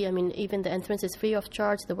is free. Even the entrance is free of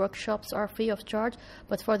charge. The workshops are free of charge.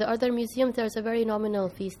 But for the other museums, there's a very nominal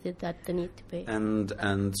fees that they need to pay.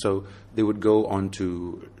 And so they would go on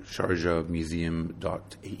to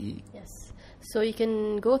sharjahmuseum.ae? Yes. So you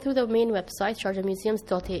can go through the main website,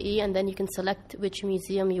 sharjahmuseums.ae, and then you can select which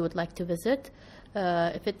museum you would like to visit.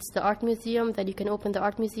 If it's the art museum, then you can open the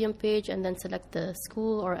art museum page and then select the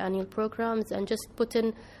school or annual programs and just put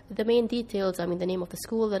in the main details. The name of the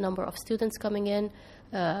school, the number of students coming in,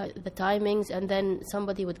 the timings, and then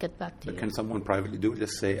somebody would get back to you. But can someone privately do it?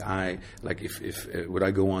 Just say, would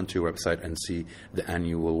I go onto your website and see the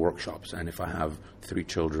annual workshops, and if I have 3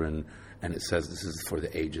 children and it says this is for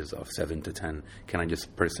the ages of 7 to 10, can I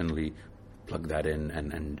just personally plug that in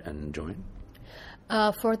and join?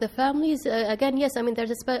 For the families, again, yes,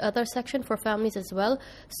 there's other section for families as well.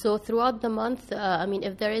 So throughout the month,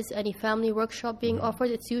 if there is any family workshop being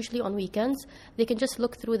offered, it's usually on weekends. They can just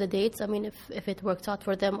look through the dates, if it works out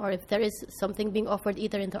for them, or if there is something being offered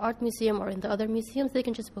either in the art museum or in the other museums, they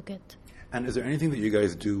can just book it. And is there anything that you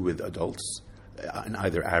guys do with adults in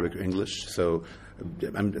either Arabic or English? So,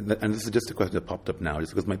 and this is just a question that popped up now,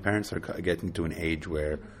 just because my parents are getting to an age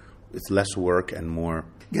where it's less work and more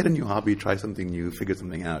get a new hobby, try something new, figure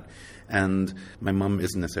something out. And my mom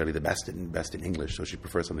isn't necessarily the best in English, so she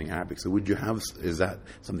prefers something Arabic. So is that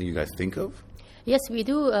something you guys think of? Yes, we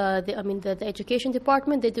do. The education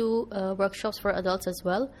department, they do workshops for adults as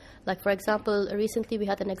well. Like, for example, recently we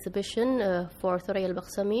had an exhibition for Thuraya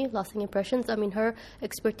Al-Bakhsami, Lasting Impressions. Her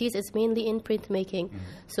expertise is mainly in printmaking.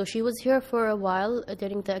 Mm-hmm. So she was here for a while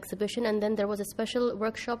during the exhibition, and then there was a special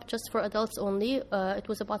workshop just for adults only. It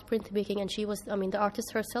was about printmaking, and she was, the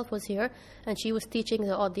artist herself was here, and she was teaching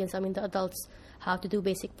the audience, the adults, how to do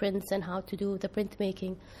basic prints and how to do the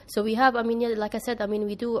printmaking. So we have, like I said,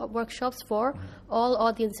 we do workshops for all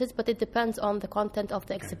audiences, but it depends on the content of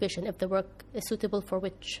the exhibition, if the work is suitable for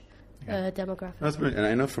which demographic. That's brilliant. And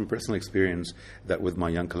I know from personal experience that with my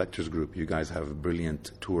Young Collectors group, you guys have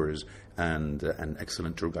brilliant tours and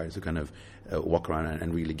excellent tour guides who kind of walk around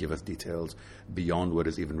and really give us details beyond what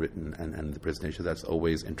is even written and the presentation. That's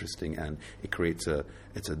always interesting, and it creates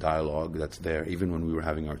it's a dialogue that's there. Even when we were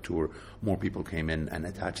having our tour, more people came in and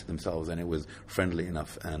attached themselves, and it was friendly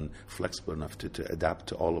enough and flexible enough to adapt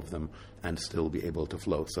to all of them and still be able to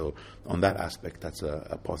flow. So on that aspect, that's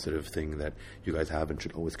a positive thing that you guys have and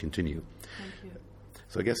should always continue. Thank you.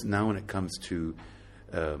 So I guess now when it comes to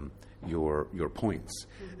your points,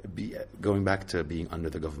 going back to being under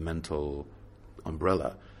the governmental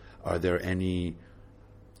umbrella, are there any?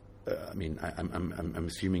 I'm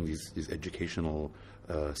assuming these educational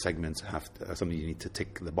segments have something you need to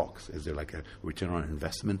tick the box. Is there like a return on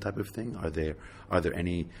investment type of thing? Are there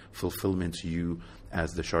any fulfillments you,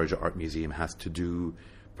 as the Sharjah Art Museum, has to do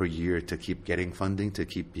per year to keep getting funding, to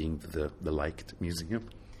keep being the liked museum?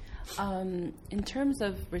 In terms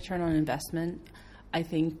of return on investment, I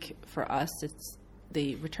think for us, it's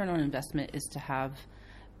the return on investment is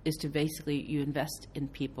to basically you invest in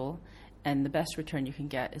people, and the best return you can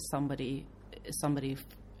get is somebody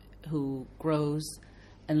who grows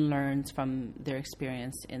and learns from their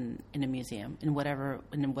experience in a museum in whatever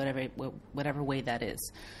way that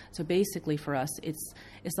is. So basically, for us, it's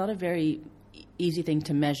not a very easy thing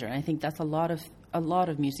to measure, and I think that's a lot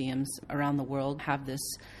of museums around the world have this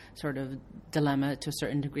sort of dilemma to a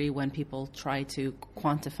certain degree when people try to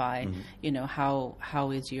quantify,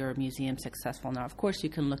 how is your museum successful. Now, of course, you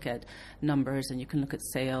can look at numbers and you can look at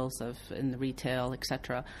sales in the retail,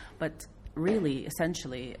 etc. But really,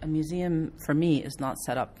 essentially, a museum for me is not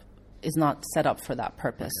set up for that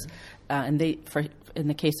purpose. Okay. In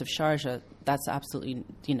the case of Sharjah, that's absolutely,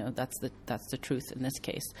 that's the truth in this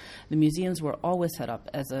case. The museums were always set up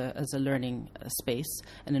as a learning space,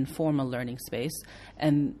 an informal learning space,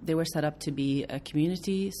 and they were set up to be a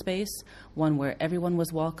community space, one where everyone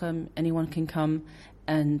was welcome, anyone can come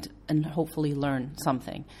and hopefully learn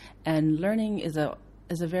something. And learning is a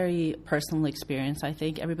very personal experience, I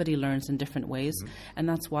think. Everybody learns in different ways, and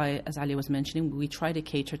that's why, as Ali was mentioning, we try to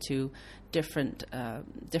cater to different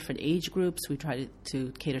age groups. We try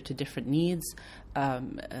to cater to different needs,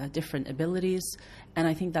 different abilities, and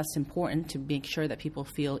I think that's important to make sure that people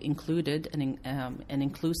feel included and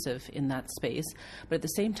inclusive in that space. But at the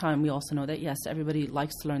same time, we also know that, yes, everybody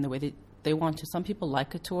likes to learn the way they want to. Some people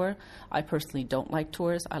like a tour. I personally don't like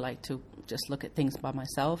tours. I like to just look at things by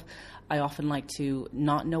myself. I often like to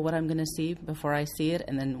not know what I'm going to see before I see it,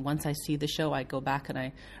 and then once I see the show, I go back and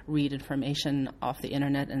I read information off the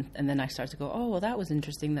internet, and then I start to go, oh, well, that was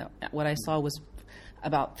interesting. That what I saw was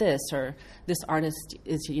about this, or this artist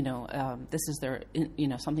is, this is their,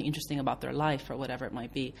 something interesting about their life, or whatever it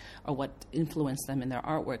might be, or what influenced them in their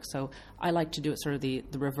artwork. So I like to do it sort of the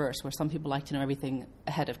reverse, where some people like to know everything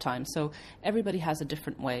ahead of time. So everybody has a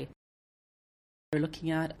different way they're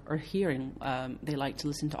looking at or hearing. They like to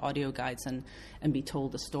listen to audio guides and be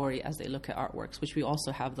told the story as they look at artworks, which we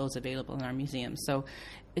also have those available in our museum. So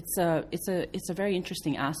it's a very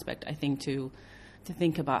interesting aspect, I think, to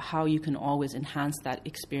think about how you can always enhance that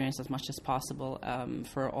experience as much as possible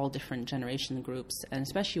for all different generation groups. And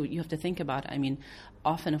especially you have to think about,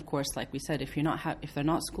 often, of course, like we said, if they're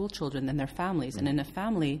not school children, then they're families. And in a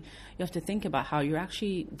family, you have to think about how you're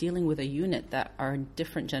actually dealing with a unit that are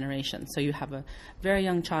different generations. So you have a very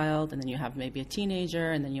young child, and then you have maybe a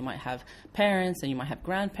teenager, and then you might have parents, and you might have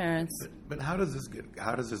grandparents. But how does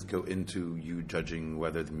this go into you judging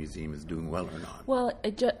whether the museum is doing well or not? Well,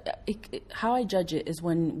 how I judge it is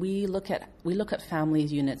when we look at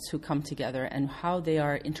families units who come together and how they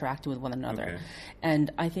are interacting with one another. Okay.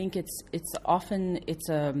 And I think it's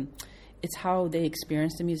how they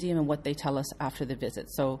experience the museum and what they tell us after the visit.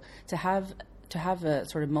 So to have a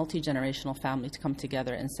sort of multi-generational family to come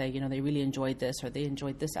together and say, they really enjoyed this, or they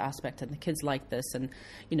enjoyed this aspect, and the kids liked this, and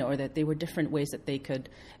or that they were different ways that they could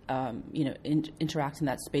interact in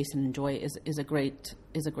that space and enjoy is a great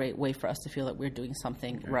way for us to feel that we're doing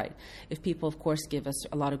something right. If people, of course, give us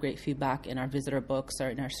a lot of great feedback in our visitor books or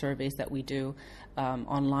in our surveys that we do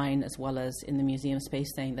online, as well as in the museum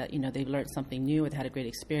space, saying that they've learned something new or they had a great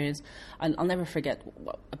experience. I'll never forget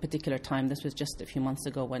a particular time. This was just a few months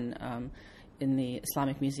ago when in the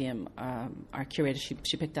Islamic Museum, our curator,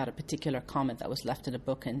 she picked out a particular comment that was left in a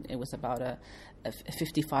book, and it was about a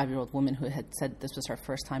 55-year-old woman who had said this was her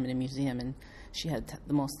first time in a museum, and she had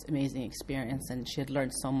the most amazing experience, and she had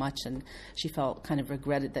learned so much, and she felt kind of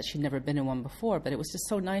regretted that she'd never been in one before. But it was just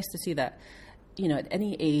so nice to see that, at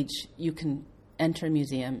any age, you can enter a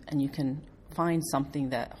museum and you can find something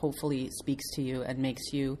that hopefully speaks to you and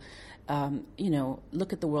makes you,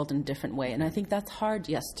 look at the world in a different way. And I think that's hard,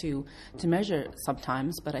 yes, to measure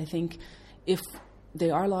sometimes, but I think if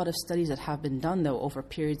there are a lot of studies that have been done, though, over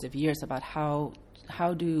periods of years about how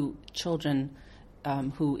do children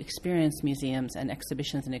who experience museums and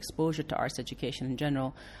exhibitions and exposure to arts education in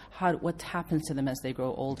general, what happens to them as they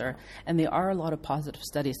grow older. And there are a lot of positive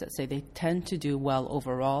studies that say they tend to do well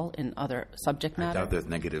overall in other subject matter. I doubt there's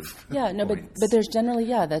negative but there's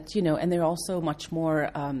generally, and they're also much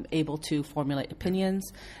more able to formulate opinions.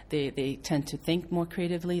 They tend to think more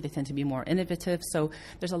creatively. They tend to be more innovative. So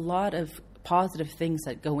there's a lot of positive things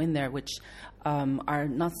that go in there which are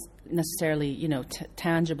not necessarily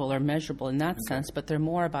tangible or measurable in that sense, but they're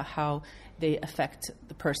more about how they affect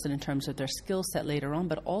the person in terms of their skill set later on,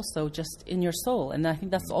 but also just in your soul. And I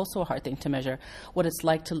think that's also a hard thing to measure, what it's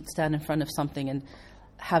like to stand in front of something and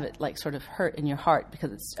have it like sort of hurt in your heart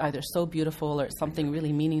because it's either so beautiful or it's something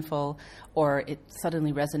really meaningful, or it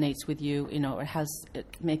suddenly resonates with you, or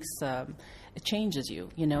it changes you,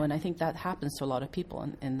 and I think that happens to a lot of people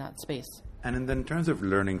in that space. And in terms of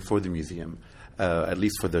learning for the museum, at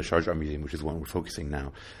least for the Sharjah Art Museum, which is one we're focusing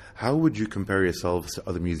now, how would you compare yourselves to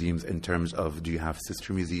other museums in terms of, do you have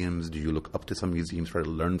sister museums? Do you look up to some museums, try to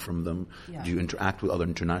learn from them? Yeah. Do you interact with other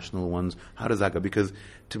international ones? How does that go? Because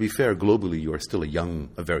to be fair, globally, you are still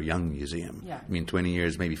a very young museum. Yeah. I mean, 20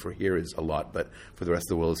 years maybe for here is a lot, but for the rest of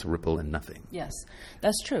the world, it's a ripple and nothing. Yes,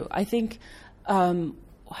 that's true. I think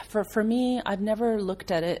for me, I've never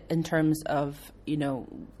looked at it in terms of,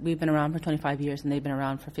 we've been around for 25 years and they've been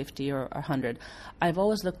around for 50 or 100. I've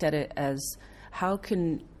always looked at it as how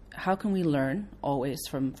can we learn always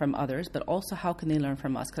from others, but also how can they learn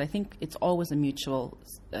from us? Because I think it's always a mutual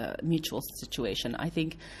situation. I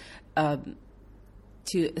think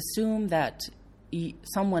to assume that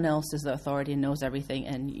someone else is the authority and knows everything,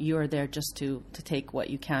 and you're there just to take what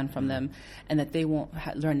you can from them, and that they won't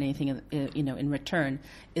learn anything, in return,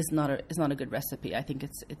 is not a good recipe. I think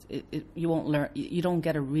you won't learn. You don't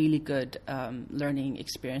get a really good learning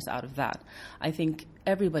experience out of that. I think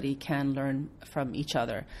everybody can learn from each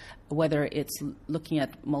other, whether it's looking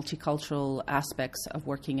at multicultural aspects of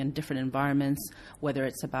working in different environments, whether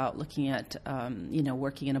it's about looking at,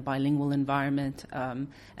 working in a bilingual environment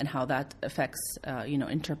and how that affects,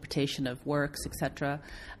 interpretation of works, etc.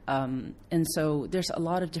 And so there's a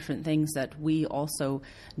lot of different things that we also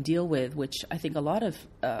deal with, which I think a lot of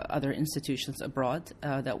other institutions abroad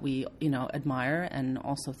that we, admire and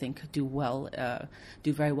also think do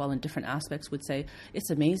very well in different aspects would say, it's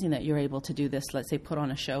amazing that you're able to do this, let's say put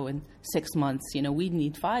on a show in 6 months. We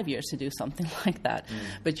need 5 years to do something like that.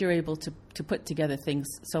 But you're able to put together things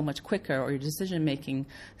so much quicker, or your decision-making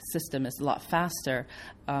system is a lot faster,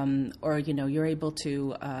 or, you're able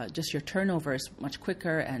to, just your turnover is much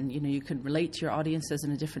quicker, and, you can relate to your audiences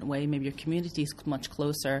in a different way. Maybe your community is much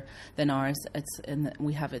closer than ours.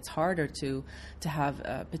 It's harder to have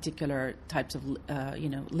particular types of,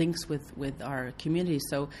 links with our community.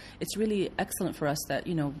 So it's really excellent for us that,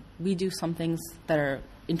 we do some things that are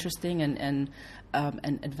interesting and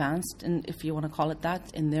advanced, and if you want to call it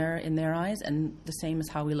that, in their eyes, and the same as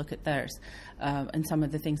how we look at theirs, and some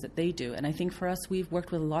of the things that they do. And I think for us, we've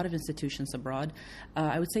worked with a lot of institutions abroad.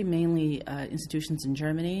 I would say mainly institutions in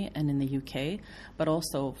Germany and in the UK, but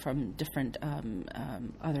also from different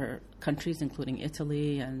other countries, including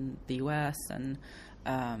Italy and the US and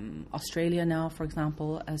Australia now, for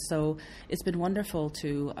example. So it's been wonderful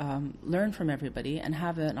to learn from everybody and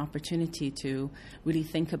have an opportunity to really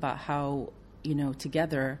think about how,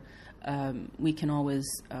 together we can always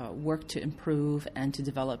work to improve and to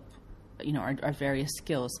develop, our various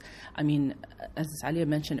skills. I mean, as Alia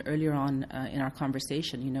mentioned earlier on in our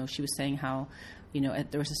conversation, she was saying how,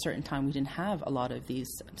 there was a certain time we didn't have a lot of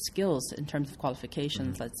these skills in terms of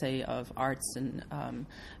qualifications, let's say, of arts and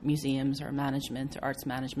museums or management, or arts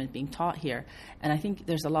management being taught here. And I think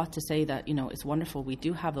there's a lot to say that, it's wonderful we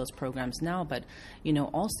do have those programs now, but,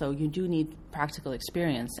 also you do need practical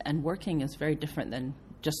experience, and working is very different than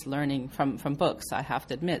just learning from books, I have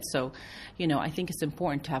to admit. So, I think it's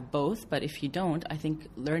important to have both, but if you don't, I think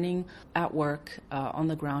learning at work on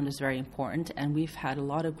the ground is very important, and we've had a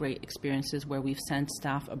lot of great experiences where we've sent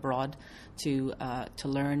staff abroad to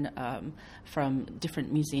learn from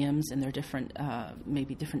different museums and their different,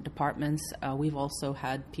 maybe different departments. We've also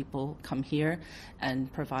had people come here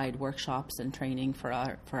and provide workshops and training for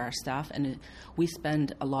our staff, and we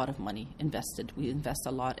spend a lot of money invested. We invest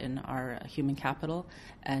a lot in our human capital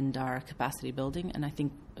and our capacity building, and I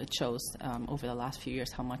think it shows over the last few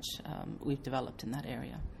years how much we've developed in that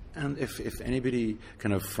area. And if anybody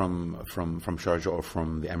from Sharjah or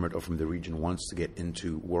from the Emirate or from the region wants to get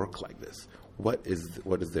into work like this, what is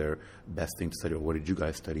their best thing to study, or what did you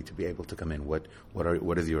guys study to be able to come in? What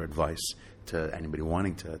is your advice to anybody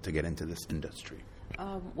wanting to get into this industry?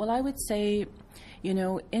 Well, I would say,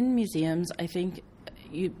 in museums, I think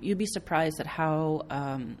you'd be surprised at how,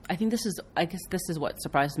 I guess this is what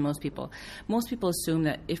surprises most people. Most people assume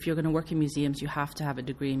that if you're going to work in museums, you have to have a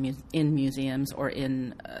degree in museums or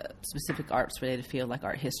in specific arts-related field like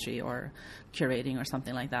art history or curating or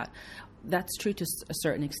something like that. That's true to a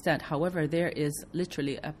certain extent. However, there is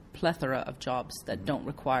literally a plethora of jobs that don't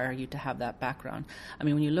require you to have that background. I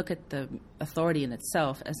mean, when you look at the authority in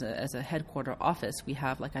itself as a headquarter office, we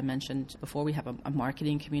have, like I mentioned before, we have a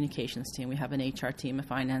marketing communications team, we have an HR team, a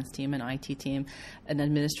finance team, an IT team, an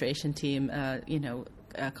administration team,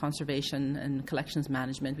 conservation and collections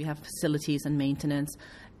management. We have facilities and maintenance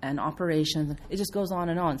and operations. It just goes on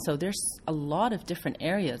and on. So there's a lot of different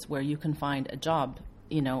areas where you can find a job,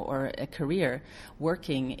 or a career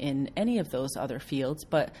working in any of those other fields,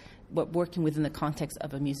 but working within the context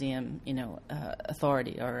of a museum,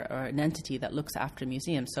 authority or an entity that looks after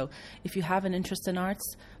museums. So if you have an interest in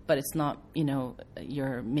arts, but it's not,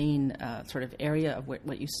 your main sort of area of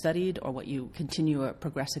what you studied or what you continue or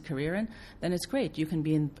progress a career in, then it's great. You can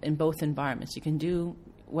be in both environments. You can do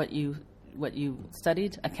what you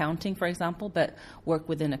studied, accounting, for example, but work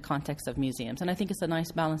within a context of museums. And I think it's a nice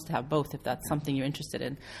balance to have both if that's something you're interested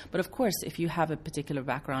in. But of course, if you have a particular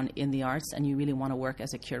background in the arts and you really want to work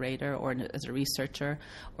as a curator or as a researcher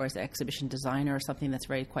or as an exhibition designer or something that's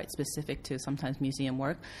very quite specific to sometimes museum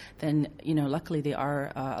work, then, luckily there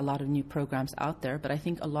are a lot of new programs out there, but I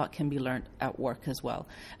think a lot can be learned at work as well.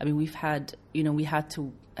 I mean, we had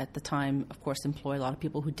to, at the time, of course, employ a lot of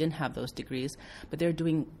people who didn't have those degrees, but they're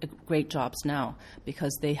doing great jobs now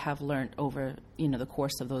because they have learned over, the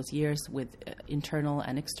course of those years with internal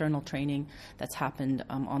and external training that's happened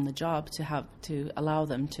on the job to allow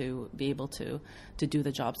them to be able to do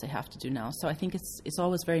the jobs they have to do now. So I think it's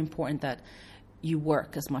always very important that you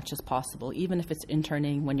work as much as possible, even if it's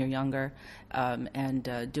interning when you're younger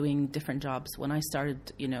and doing different jobs. When I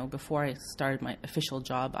started, before I started my official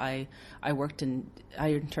job, I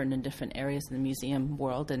interned in different areas in the museum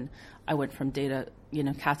world, and I went from data,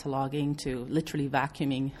 cataloging to literally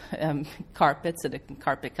vacuuming carpets at a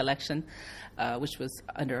carpet collection, which was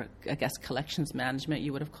under, I guess, collections management,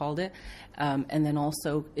 you would have called it. And then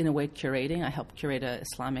also, in a way, curating. I helped curate an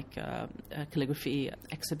Islamic calligraphy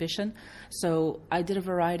exhibition. So I did a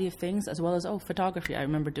variety of things, as well as, photography. I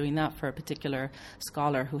remember doing that for a particular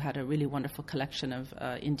scholar who had a really wonderful collection of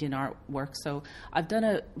Indian artwork. So I've done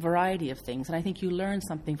a variety of things, and I think you learn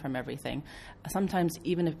something from everything. Sometimes,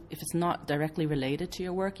 even if it's not directly related to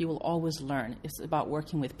your work, you will always learn. It's about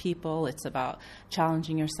working with people. It's about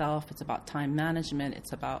challenging yourself. It's about time management.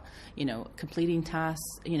 It's about, completing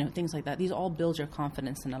tasks, things like that. These all build your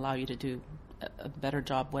confidence and allow you to do a better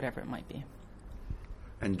job, whatever it might be.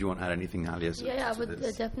 And do you want to add anything, Alia? Yeah, I would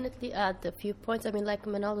definitely add a few points. I mean, like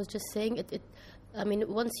Manal was just saying,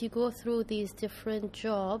 once you go through these different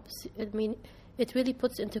jobs, it really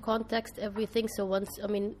puts into context everything. So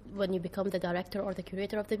when you become the director or the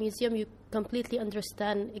curator of the museum, you completely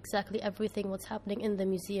understand exactly everything what's happening in the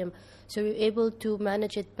museum. So you're able to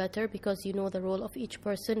manage it better because you know the role of each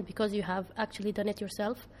person, because you have actually done it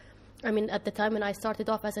yourself. At the time when I started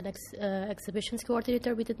off as an exhibitions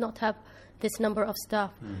coordinator, we did not have this number of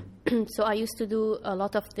staff. So I used to do a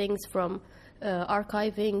lot of things from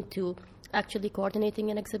archiving to actually coordinating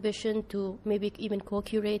an exhibition to maybe even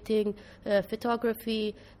co-curating,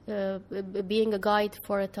 photography, being a guide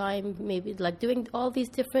for a time, maybe like doing all these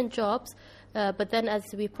different jobs. But then as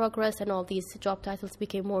we progress and all these job titles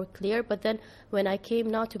became more clear, but then when I came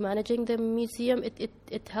now to managing the museum,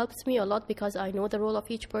 it helps me a lot because I know the role of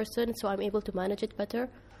each person, so I'm able to manage it better.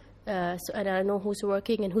 And I know who's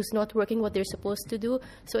working and who's not working, what they're supposed to do,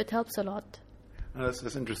 so it helps a lot.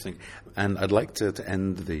 That's interesting. And I'd like to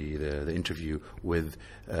end the interview with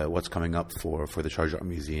what's coming up for the Sharjah Art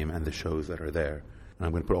Museum and the shows that are there. And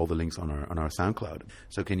I'm going to put all the links on our SoundCloud.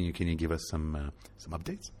 So can you give us some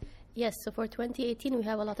updates? Yes, so for 2018 we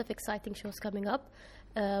have a lot of exciting shows coming up.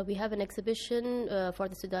 We have an exhibition for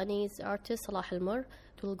the Sudanese artist Salah Al-Mur.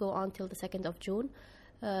 It will go on till the 2nd of June.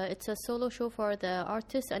 It's a solo show for the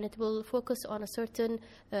artist, and it will focus on a certain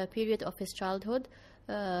period of his childhood.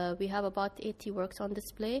 We have about 80 works on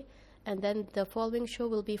display. And then the following show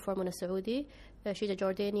will be for Mona Saoudi. She's a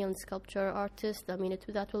Jordanian sculpture artist.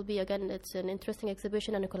 That will be, again, it's an interesting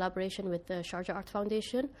exhibition and a collaboration with the Sharjah Art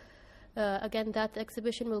Foundation. Again, that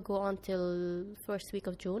exhibition will go on till first week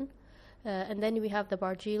of June. And then we have the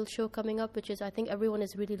Barjeel show coming up, which is, I think everyone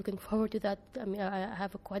is really looking forward to that. I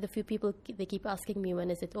have quite a few people, they keep asking me when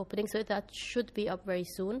is it opening, so that should be up very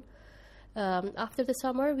soon. After the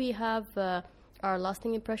summer, we have our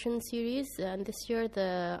Lasting Impression series, and this year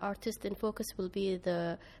the artist in focus will be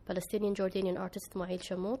the Palestinian-Jordanian artist Ismail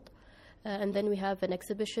Shamout. And then we have an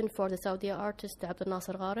exhibition for the Saudi artist Abdel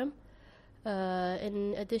Nasser Gharem.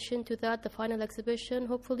 In addition to that, the final exhibition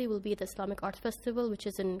hopefully will be the Islamic Art Festival, which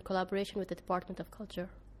is in collaboration with the Department of Culture.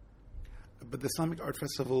 But the Islamic Art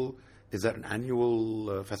Festival, is that an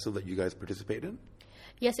annual festival that you guys participate in?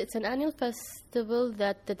 Yes, it's an annual festival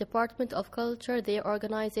that the Department of Culture, they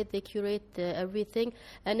organize it, they curate everything,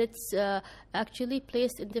 and it's actually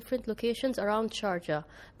placed in different locations around Sharjah.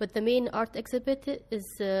 But the main art exhibit is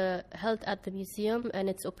held at the museum, and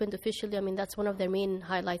it's opened officially. I mean, that's one of their main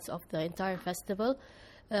highlights of the entire festival.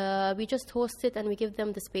 We just host it and we give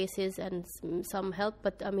them the spaces and some help,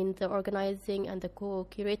 but I mean, the organizing and the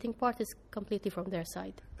co-curating part is completely from their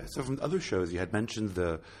side. So from the other shows, you had mentioned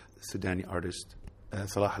the Sudani artist,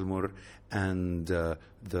 Salah Al-Mur, and the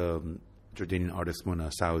Jordanian artist Mona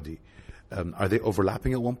Saudi. Are they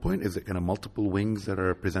overlapping at one point? Is it kind of multiple wings that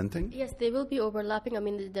are presenting? Yes, they will be overlapping. I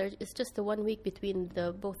mean, it's just the 1 week between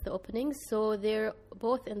both the openings. So they're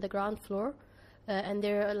both in the ground floor, and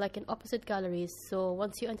they're like in opposite galleries. So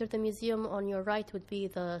once you enter the museum, on your right would be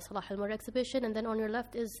the Salah Al-Mur exhibition, and then on your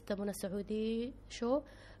left is the Mona Saudi show.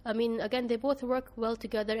 I mean, again, they both work well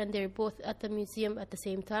together, and they're both at the museum at the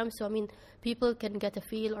same time. So, I mean, people can get a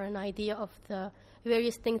feel or an idea of the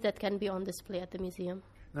various things that can be on display at the museum.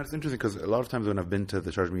 That's interesting, because a lot of times when I've been to the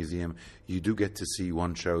Sharjah Museum, you do get to see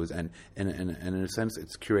one shows, and in a sense,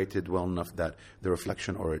 it's curated well enough that the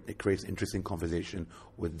reflection or it creates interesting conversation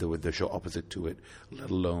with the show opposite to it, let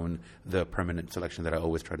alone the permanent selection that I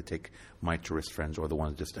always try to take my tourist friends or the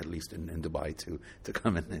ones just at least in Dubai to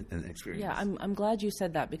come and experience. Yeah, I'm glad you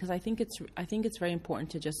said that, because I think it's very important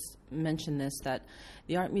to just mention this, that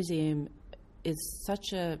the Art Museum is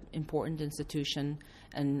such an important institution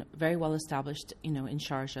and very well established, in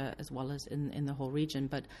Sharjah as well as in the whole region.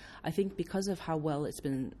 But I think because of how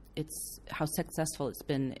how successful it's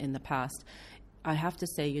been in the past, I have to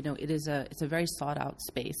say, it's a very sought out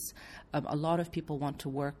space. A lot of people want to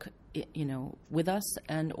work, with us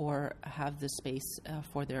and or have the space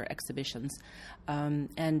for their exhibitions,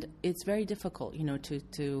 and it's very difficult,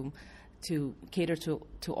 to cater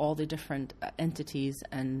to all the different entities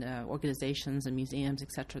and organizations and museums,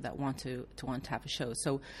 etc., that want to have a show.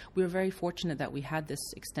 So we were very fortunate that we had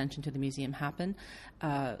this extension to the museum happen,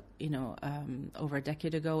 over a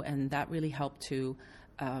decade ago, and that really helped to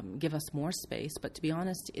give us more space. But to be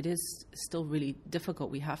honest, it is still really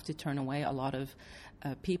difficult. We have to turn away a lot of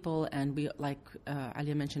people, and we, like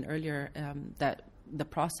Alia mentioned earlier, that the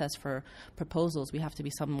process for proposals, we have to be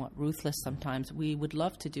somewhat ruthless sometimes. We would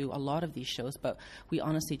love to do a lot of these shows, but we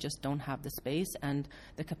honestly just don't have the space and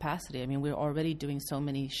the capacity. I mean, we're already doing so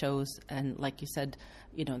many shows, and like you said,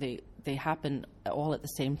 they happen all at the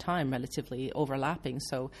same time, relatively overlapping.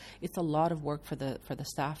 So it's a lot of work for the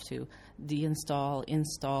staff to deinstall,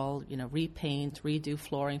 install, repaint, redo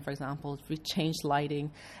flooring, for example, change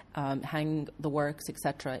lighting, hang the works,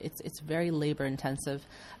 etc. It's very labor intensive,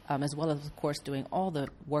 as well as, of course, doing all the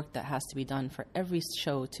work that has to be done for every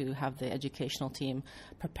show to have the educational team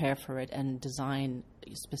prepare for it and design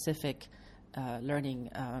specific learning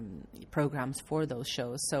programs for those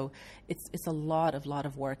shows. So it's a lot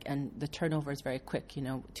of work, and the turnover is very quick.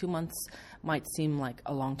 2 months might seem like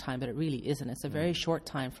a long time, but it really isn't. It's a very short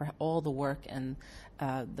time for all the work and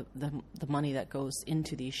the money that goes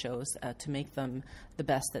into these shows to make them the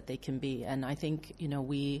best that they can be. And I think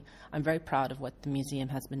I'm very proud of what the museum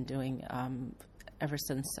has been doing ever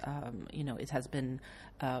since it has been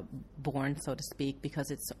born, so to speak,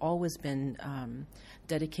 because it's always been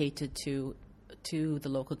dedicated to the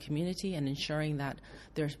local community and ensuring that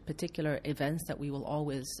there's particular events that we will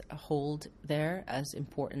always hold there as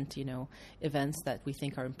important, events that we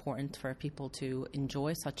think are important for people to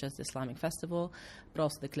enjoy, such as the Islamic Festival, but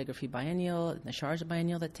also the Calligraphy Biennial, the Sharjah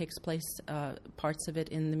Biennial that takes place, parts of it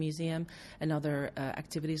in the museum, and other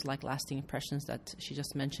activities like Lasting Impressions that she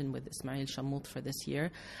just mentioned with Ismail Shamout for this year.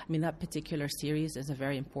 I mean, that particular series is a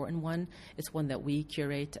very important one. It's one that we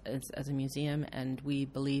curate as a museum, and we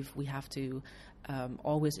believe we have to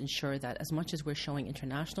always ensure that as much as we're showing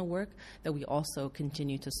international work, that we also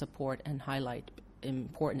continue to support and highlight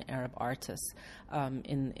important Arab artists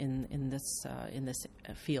in this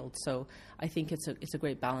field. So I think it's a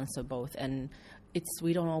great balance of both, and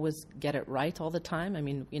we don't always get it right all the time. I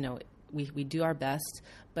mean, we do our best,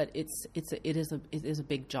 but it is a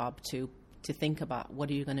big job to think about what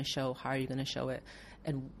are you going to show, how are you going to show it,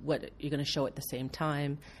 and what you're going to show at the same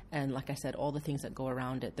time. And like I said, all the things that go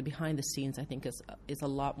around it, the behind the scenes, I think is a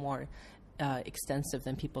lot more extensive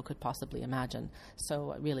than people could possibly imagine.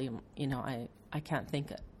 So really, I can't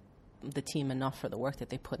thank the team enough for the work that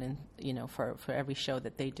they put in, for every show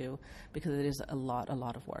that they do, because it is a lot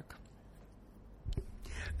of work.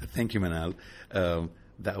 Thank you, Manal.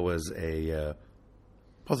 That was a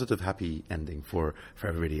positive, happy ending for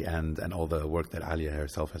everybody and all the work that Alia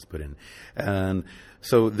herself has put in. And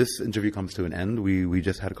so this interview comes to an end. We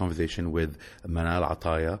just had a conversation with Manal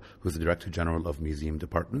Ataya, who's the Director General of Museum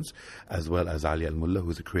Departments, as well as Alia Al-Mulla,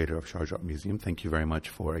 who's the creator of Sharjah Art Museum. Thank you very much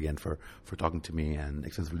for talking to me and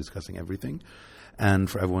extensively discussing everything. And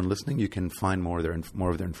for everyone listening, you can find more of their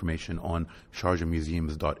information on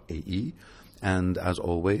sharjahmuseums.ae. And as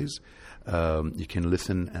always, you can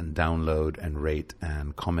listen and download and rate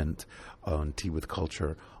and comment on Tea with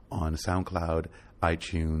Culture on SoundCloud,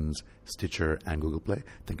 iTunes, Stitcher, and Google Play.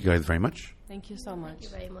 Thank you guys very much. Thank you so much. Thank you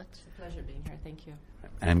very much. It's a pleasure being here. Thank you.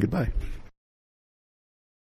 And goodbye.